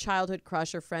for a childhood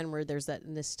crush or friend where there's that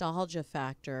nostalgia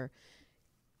factor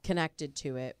connected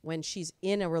to it. When she's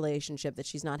in a relationship that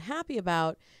she's not happy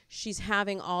about, she's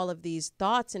having all of these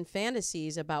thoughts and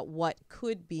fantasies about what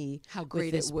could be how great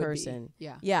with this it would person. be.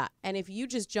 Yeah. And if you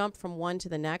just jump from one to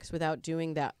the next without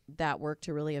doing that work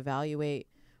to really evaluate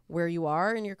where you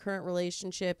are in your current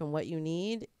relationship and what you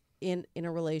need in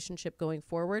a relationship going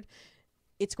forward,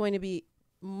 it's going to be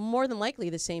more than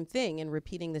likely the same thing and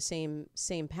repeating the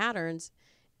same patterns.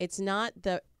 It's not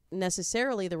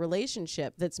necessarily the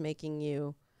relationship that's making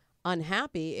you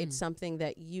unhappy. It's something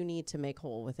that you need to make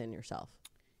whole within yourself.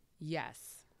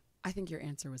 Yes. I think your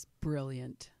answer was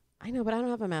brilliant. I know, but I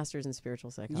don't have a master's in spiritual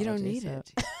psychology. You don't need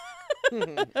it.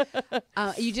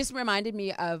 You just reminded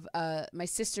me of my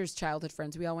sister's childhood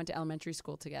friends. We all went to elementary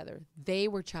school together. They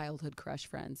were childhood crush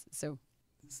friends. So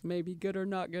this may be good or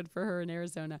not good for her in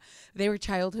Arizona. They were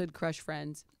childhood crush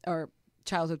friends or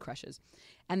childhood crushes.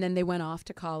 And then they went off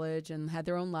to college and had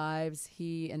their own lives.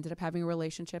 He ended up having a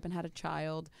relationship and had a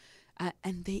child.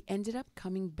 And they ended up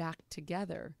coming back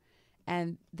together.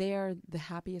 And they are the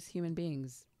happiest human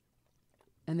beings.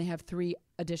 And they have 3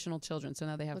 additional children. So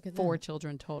now they have 4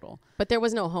 children total. But there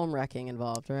was no home wrecking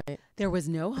involved, right? There was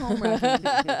no home wrecking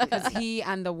because he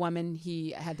and the woman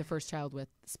he had the first child with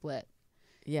split.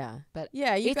 Yeah. But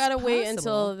yeah, you it's got to wait possible.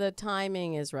 until the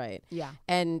timing is right. Yeah.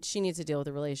 And she needs to deal with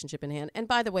the relationship in hand. And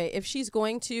by the way, if she's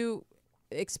going to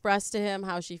express to him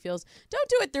how she feels, don't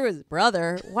do it through his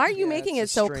brother. Why are you making it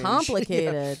so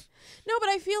complicated? No, but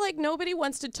I feel like nobody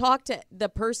wants to talk to the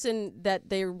person that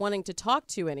they're wanting to talk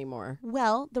to anymore.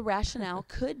 Well, the rationale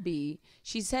could be,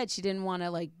 she said she didn't want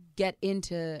to get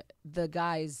into the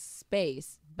guy's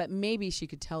space, but maybe she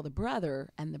could tell the brother,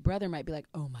 and the brother might be like,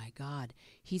 oh my God,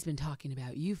 he's been talking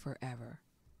about you forever.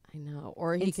 I know.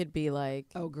 Or he could be like,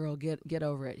 oh girl, get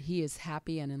over it. He is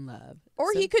happy and in love.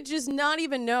 Or he could just not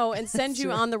even know and send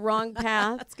you on the wrong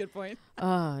path. That's a good point.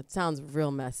 Oh, it sounds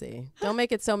real messy. Don't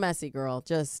make it so messy, girl.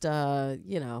 Just,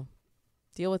 deal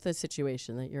with the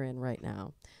situation that you're in right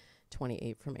now.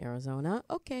 28 from Arizona.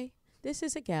 Okay. This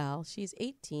is a gal. She's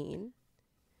 18.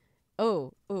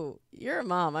 Oh, you're a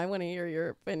mom. I want to hear your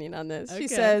opinion on this. Okay. She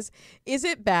says, is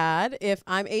it bad if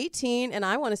I'm 18 and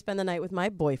I want to spend the night with my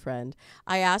boyfriend?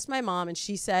 I asked my mom and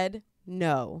she said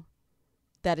no,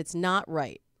 that it's not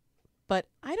right. But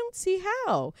I don't see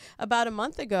how. About a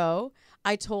month ago,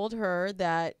 I told her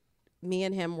that me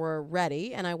and him were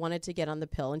ready and I wanted to get on the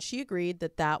pill. And she agreed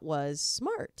that that was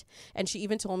smart. And she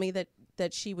even told me that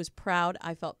she was proud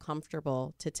I felt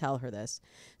comfortable to tell her this.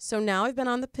 So now I've been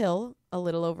on the pill a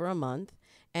little over a month,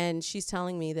 and she's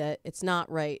telling me that it's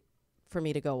not right for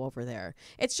me to go over there.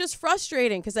 It's just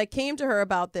frustrating because I came to her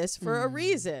about this for a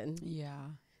reason. Yeah.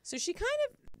 So she kind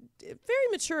of, very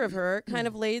mature of her, kind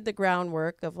of laid the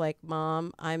groundwork of like,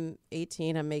 Mom, I'm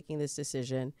 18, I'm making this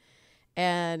decision.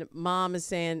 And Mom is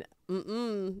saying,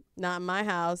 not in my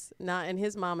house, not in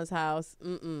his mama's house,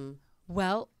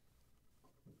 Well,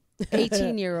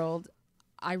 18-year-old,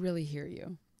 I really hear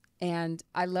you. And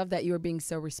I love that you are being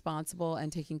so responsible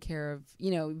and taking care of,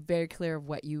 very clear of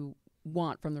what you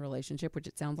want from the relationship, which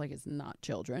it sounds like it's not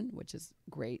children, which is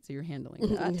great. So you're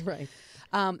handling that. Right.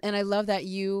 And I love that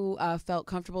you felt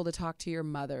comfortable to talk to your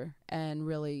mother and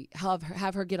really have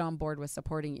her get on board with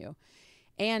supporting you.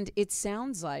 And it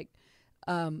sounds like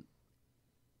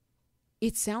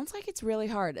it's really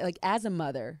hard. Like as a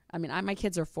mother, I mean, my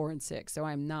kids are 4 and 6, so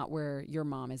I'm not where your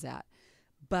mom is at.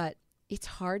 But it's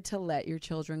hard to let your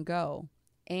children go.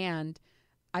 And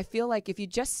I feel like if you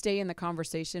just stay in the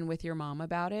conversation with your mom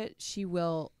about it, she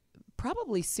will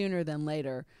probably sooner than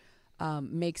later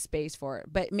make space for it.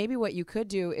 But maybe what you could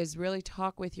do is really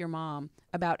talk with your mom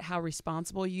about how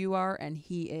responsible you are and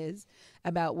he is,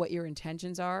 about what your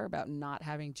intentions are about not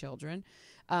having children.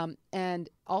 And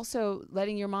also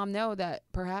letting your mom know that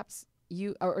perhaps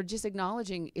you or just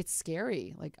acknowledging it's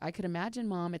scary. Like I could imagine,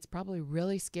 Mom, it's probably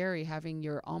really scary having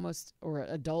your almost or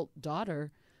adult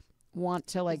daughter want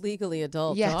to legally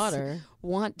adult daughter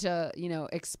want to,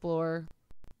 explore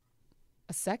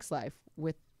a sex life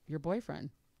with your boyfriend.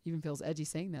 Even feels edgy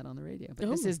saying that on the radio, but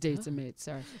this is Dates and Mates.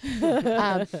 Sorry.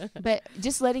 But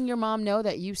just letting your mom know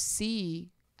that you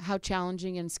see how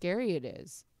challenging and scary it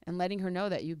is. And letting her know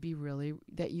that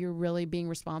you're really being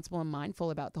responsible and mindful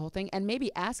about the whole thing. And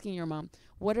maybe asking your mom,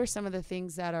 what are some of the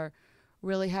things that are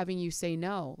really having you say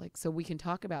no? Like, so we can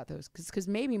talk about those. Because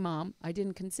maybe, Mom, I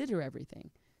didn't consider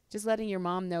everything. Just letting your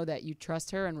mom know that you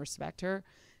trust her and respect her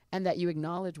and that you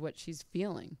acknowledge what she's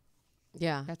feeling.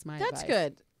 Yeah. That's my advice. That's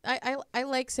good. I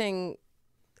like saying,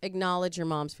 acknowledge your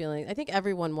mom's feeling. I think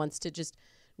everyone wants to just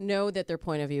know that their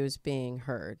point of view is being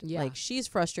heard. Yeah. Like, she's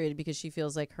frustrated because she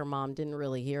feels like her mom didn't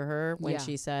really hear her when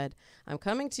she said, I'm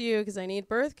coming to you because I need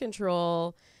birth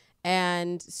control.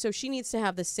 And so she needs to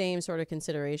have the same sort of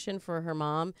consideration for her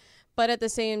mom. But at the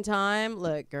same time,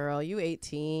 look, girl, you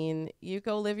 18, you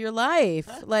go live your life.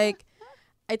 Like,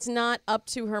 it's not up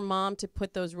to her mom to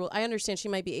put those rules. I understand she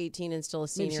might be 18 and still a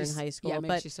senior in high school. Yeah, maybe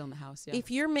but she's still in the house. Yeah.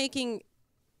 if you're making,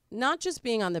 not just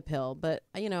being on the pill, but,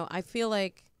 I feel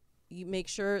like you make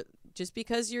sure just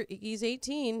because he's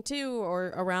 18 too,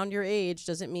 or around your age,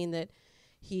 doesn't mean that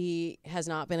he has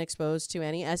not been exposed to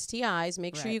any STIs.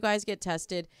 Make sure you guys get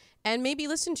tested, and maybe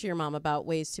listen to your mom about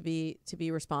ways to be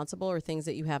responsible or things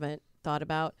that you haven't thought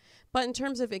about. But in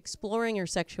terms of exploring your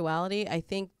sexuality, I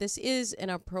think this is an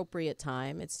appropriate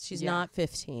time. She's not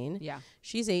 15. Yeah.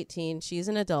 She's 18. She's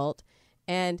an adult.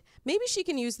 And maybe she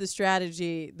can use the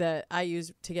strategy that I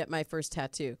used to get my first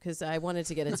tattoo, because I wanted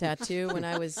to get a tattoo when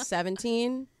I was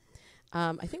 17.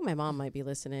 I think my mom might be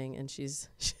listening, and she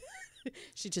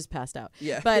just passed out.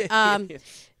 Yeah. But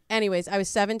anyways, I was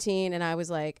 17, and I was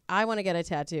like, I want to get a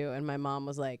tattoo. And my mom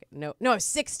was like, no, I was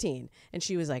 16. And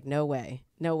she was like, no way,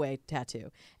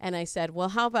 tattoo. And I said, well,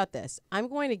 how about this? I'm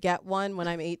going to get one when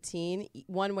I'm 18,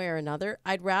 one way or another.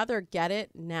 I'd rather get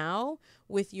it now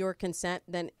with your consent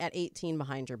than at 18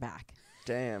 behind your back.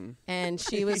 Damn. And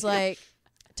she was like,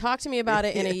 talk to me about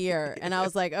it in a year. And I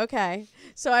was like, okay.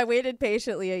 So I waited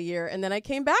patiently a year, and then I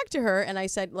came back to her and I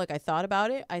said, look, I thought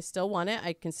about it. I still want it.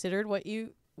 I considered what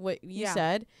you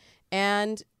said,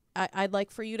 and I'd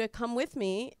like for you to come with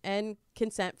me and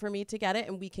consent for me to get it,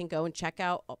 and we can go and check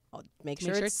out, make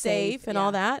sure it's safe and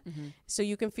all that, so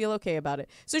you can feel okay about it.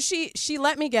 So she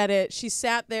let me get it. She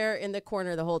sat there in the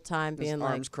corner the whole time, being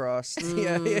like, arms crossed.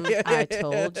 I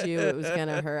told you it was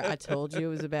gonna hurt. I told you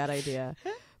it was a bad idea.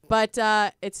 But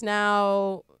it's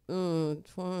now a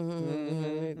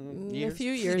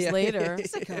few years later.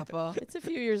 It's a couple. It's a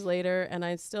few years later, and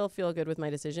I still feel good with my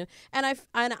decision. And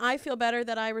I feel better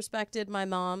that I respected my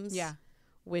mom's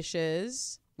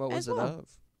wishes. What was it of?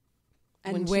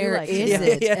 And where is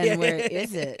it? And where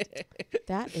is it?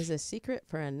 That is a secret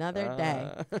for another day.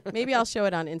 Maybe I'll show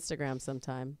it on Instagram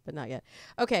sometime, but not yet.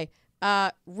 Okay.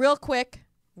 Real quick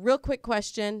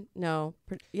question. No.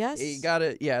 Yes? You got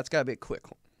it. Yeah, it's got to be a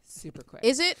quick one. Super quick.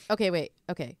 Is it? Okay, wait.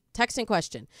 Okay. Texting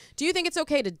question. Do you think it's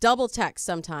okay to double text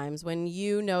sometimes when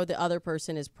you know the other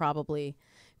person is probably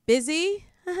busy?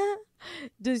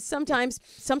 Sometimes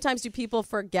do people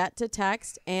forget to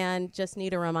text and just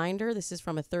need a reminder? This is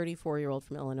from a 34-year-old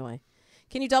from Illinois.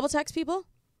 Can you double text people?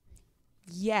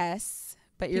 Yes,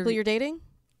 but people you're dating?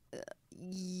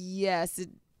 Yes.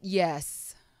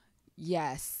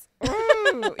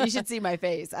 You should see my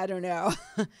face. I don't know.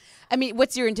 I mean,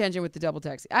 what's your intention with the double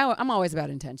text? I'm always about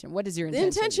intention. What is your intention?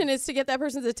 The intention is to get that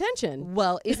person's attention.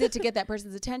 Well, is it to get that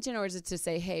person's attention, or is it to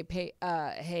say, hey,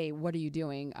 hey, what are you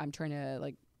doing? I'm trying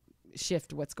to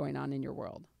shift what's going on in your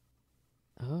world.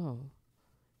 Oh,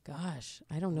 gosh.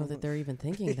 I don't know that they're even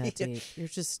thinking that deep. You're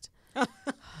just... All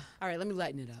right, let me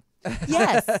lighten it up.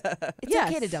 Yes. It's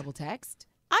okay to double text.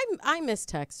 I miss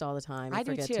text all the time. I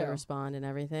forget do too. to respond and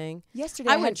everything.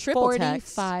 Yesterday, I had went triple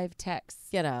 45 texts.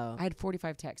 Get out. I had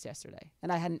 45 texts yesterday,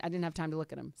 and I didn't have time to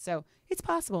look at them. So it's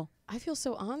possible. I feel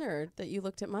so honored that you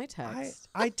looked at my text.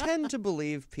 I tend to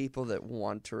believe people that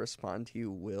want to respond to you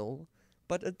will,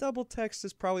 but a double text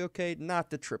is probably okay, not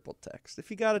the triple text. If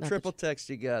you got a triple text,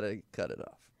 you got to cut it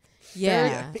off.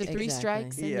 Yeah, the three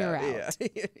strikes and you're out.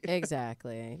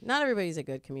 Exactly. Not everybody's a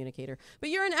good communicator, but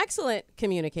you're an excellent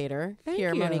communicator. Thank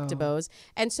here, you. Monique Debose.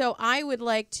 And so I would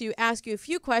like to ask you a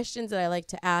few questions that I like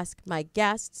to ask my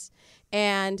guests.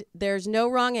 And there's no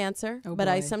wrong answer, but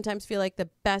I sometimes feel like the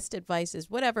best advice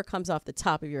is whatever comes off the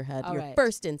top of your head, All your right.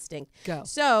 first instinct. Go.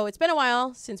 So it's been a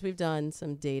while since we've done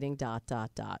some dating ...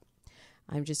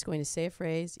 I'm just going to say a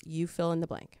phrase. You fill in the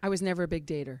blank. I was never a big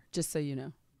dater, just so you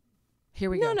know. Here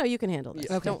we go. No, you can handle this.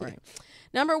 Yeah. Okay. Don't worry.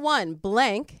 Number 1,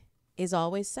 blank is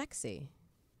always sexy.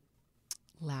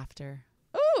 Laughter.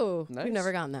 Ooh, Nice. we've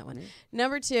never gotten that one.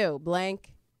 Number 2,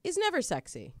 blank is never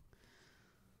sexy.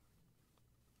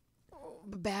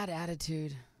 Bad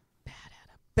attitude.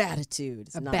 Batitude.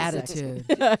 It's A not batitude.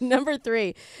 sexy. Number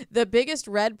 3, the biggest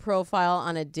red profile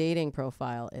on a dating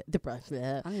profile. I don't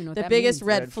even know what The that biggest means.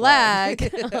 red Red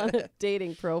flag on a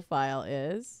dating profile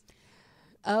is.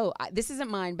 Oh, this isn't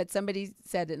mine, but somebody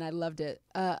said it and I loved it.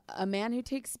 A man who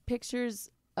takes pictures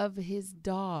of his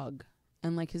dog,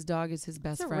 and his dog is his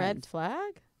best That's a friend. red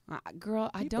flag. Girl,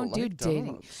 I People don't do like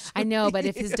dating. dogs. I know, but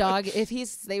if his dog,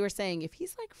 they were saying, if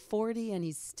he's like 40 and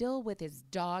he's still with his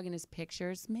dog in his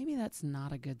pictures, maybe that's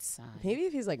not a good sign. Maybe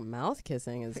if he's like mouth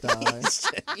kissing his dog.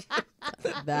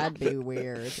 That'd be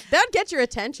weird. That'd get your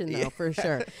attention though, for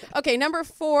sure. Okay, number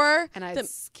 4. And I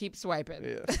keep swiping.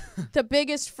 Yeah. The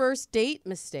biggest first date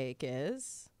mistake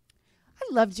is.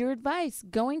 I loved your advice.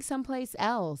 Going someplace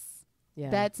else. Yeah.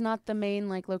 That's not the main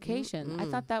location. I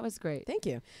thought that was great. Thank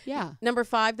you. Yeah. Number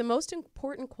 5, the most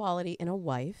important quality in a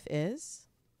wife is.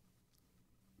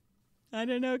 I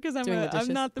don't know because Doing the dishes.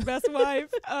 I'm not the best wife.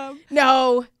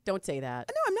 No, don't say that.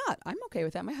 No, I'm not. I'm okay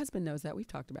with that. My husband knows that. We've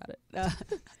talked about it.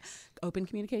 Open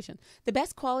communication. The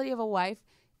best quality of a wife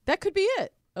That could be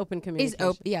it. Open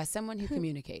communication. is someone who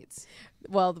communicates.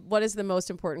 Well, what is the most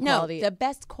important quality? No, the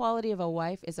best quality of a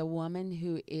wife is a woman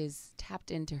who is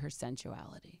tapped into her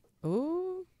sensuality.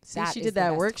 Ooh. See, That she is did the that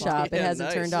best workshop. quality. It Yeah, hasn't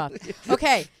nice. turned off.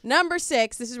 Okay, number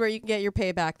 6. This is where you can get your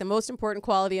payback. The most important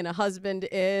quality in a husband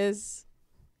is.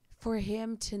 For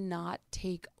him to not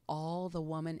take all the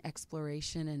woman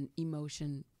exploration and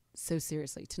emotion so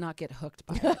seriously, to not get hooked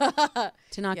by it.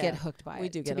 To not Yeah, get hooked by it. We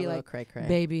do to get be a little like, cray-cray.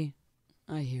 baby,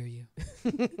 I hear you.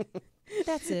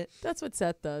 That's it. That's what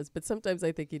Seth does, but sometimes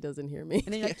I think he doesn't hear me.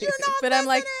 And then you're like, you're not But I'm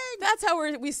like, that's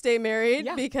how we stay married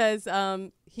Yeah. because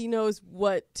he knows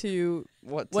what to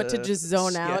just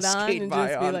zone out on skate and by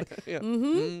just be on. like, Yeah.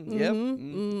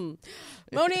 yep.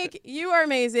 Monique, you are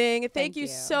amazing. Thank you you.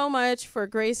 so much for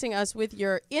gracing us with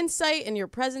your insight and your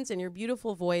presence and your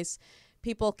beautiful voice.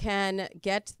 People can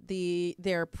get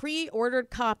their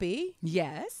pre-ordered copy.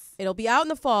 Yes. It'll be out in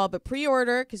the fall, but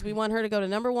pre-order because we want her to go to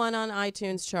number 1 on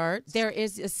iTunes charts. There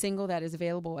is a single that is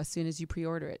available as soon as you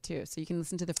pre-order it, too. So you can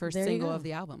listen to the first There you single go. of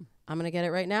the album. I'm going to get it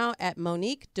right now at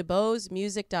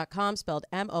MoniqueDeboseMusic.com, spelled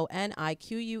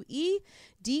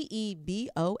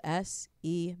MoniqueDebose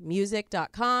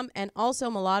music.com. And also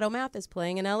Mulatto Math is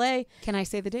playing in LA. Can I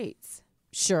say the dates?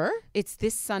 Sure. It's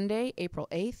this Sunday, April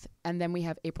 8th, and then we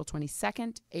have April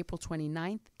 22nd, April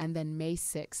 29th, and then May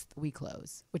 6th we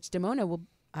close, which Demona will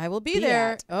I will be Be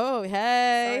there. at. Oh,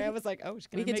 hey. Sorry, I was like, oh, she's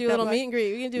We gonna can make do a that little like- meet and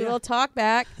greet. We can do a little talk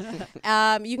back.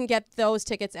 You can get those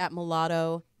tickets at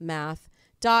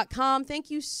mulattomath.com. Thank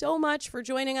you so much for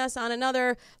joining us on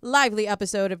another lively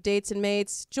episode of Dates and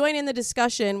Mates. Join in the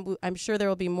discussion. I'm sure there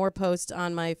will be more posts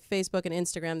on my Facebook and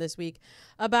Instagram this week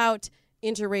about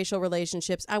interracial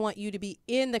relationships. I want you to be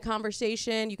in the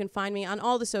conversation. You can find me on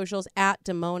all the socials at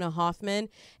Demona Hoffman,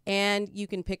 and you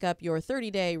can pick up your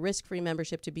 30-day risk-free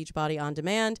membership to Beachbody On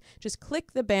Demand. Just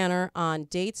click the banner on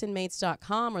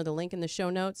datesandmates.com or the link in the show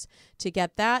notes to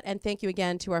get that. And thank you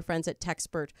again to our friends at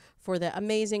Techspert for the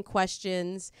amazing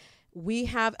questions. We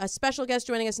have a special guest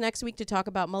joining us next week to talk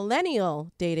about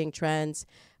millennial dating trends.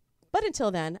 But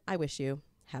until then, I wish you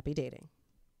happy dating.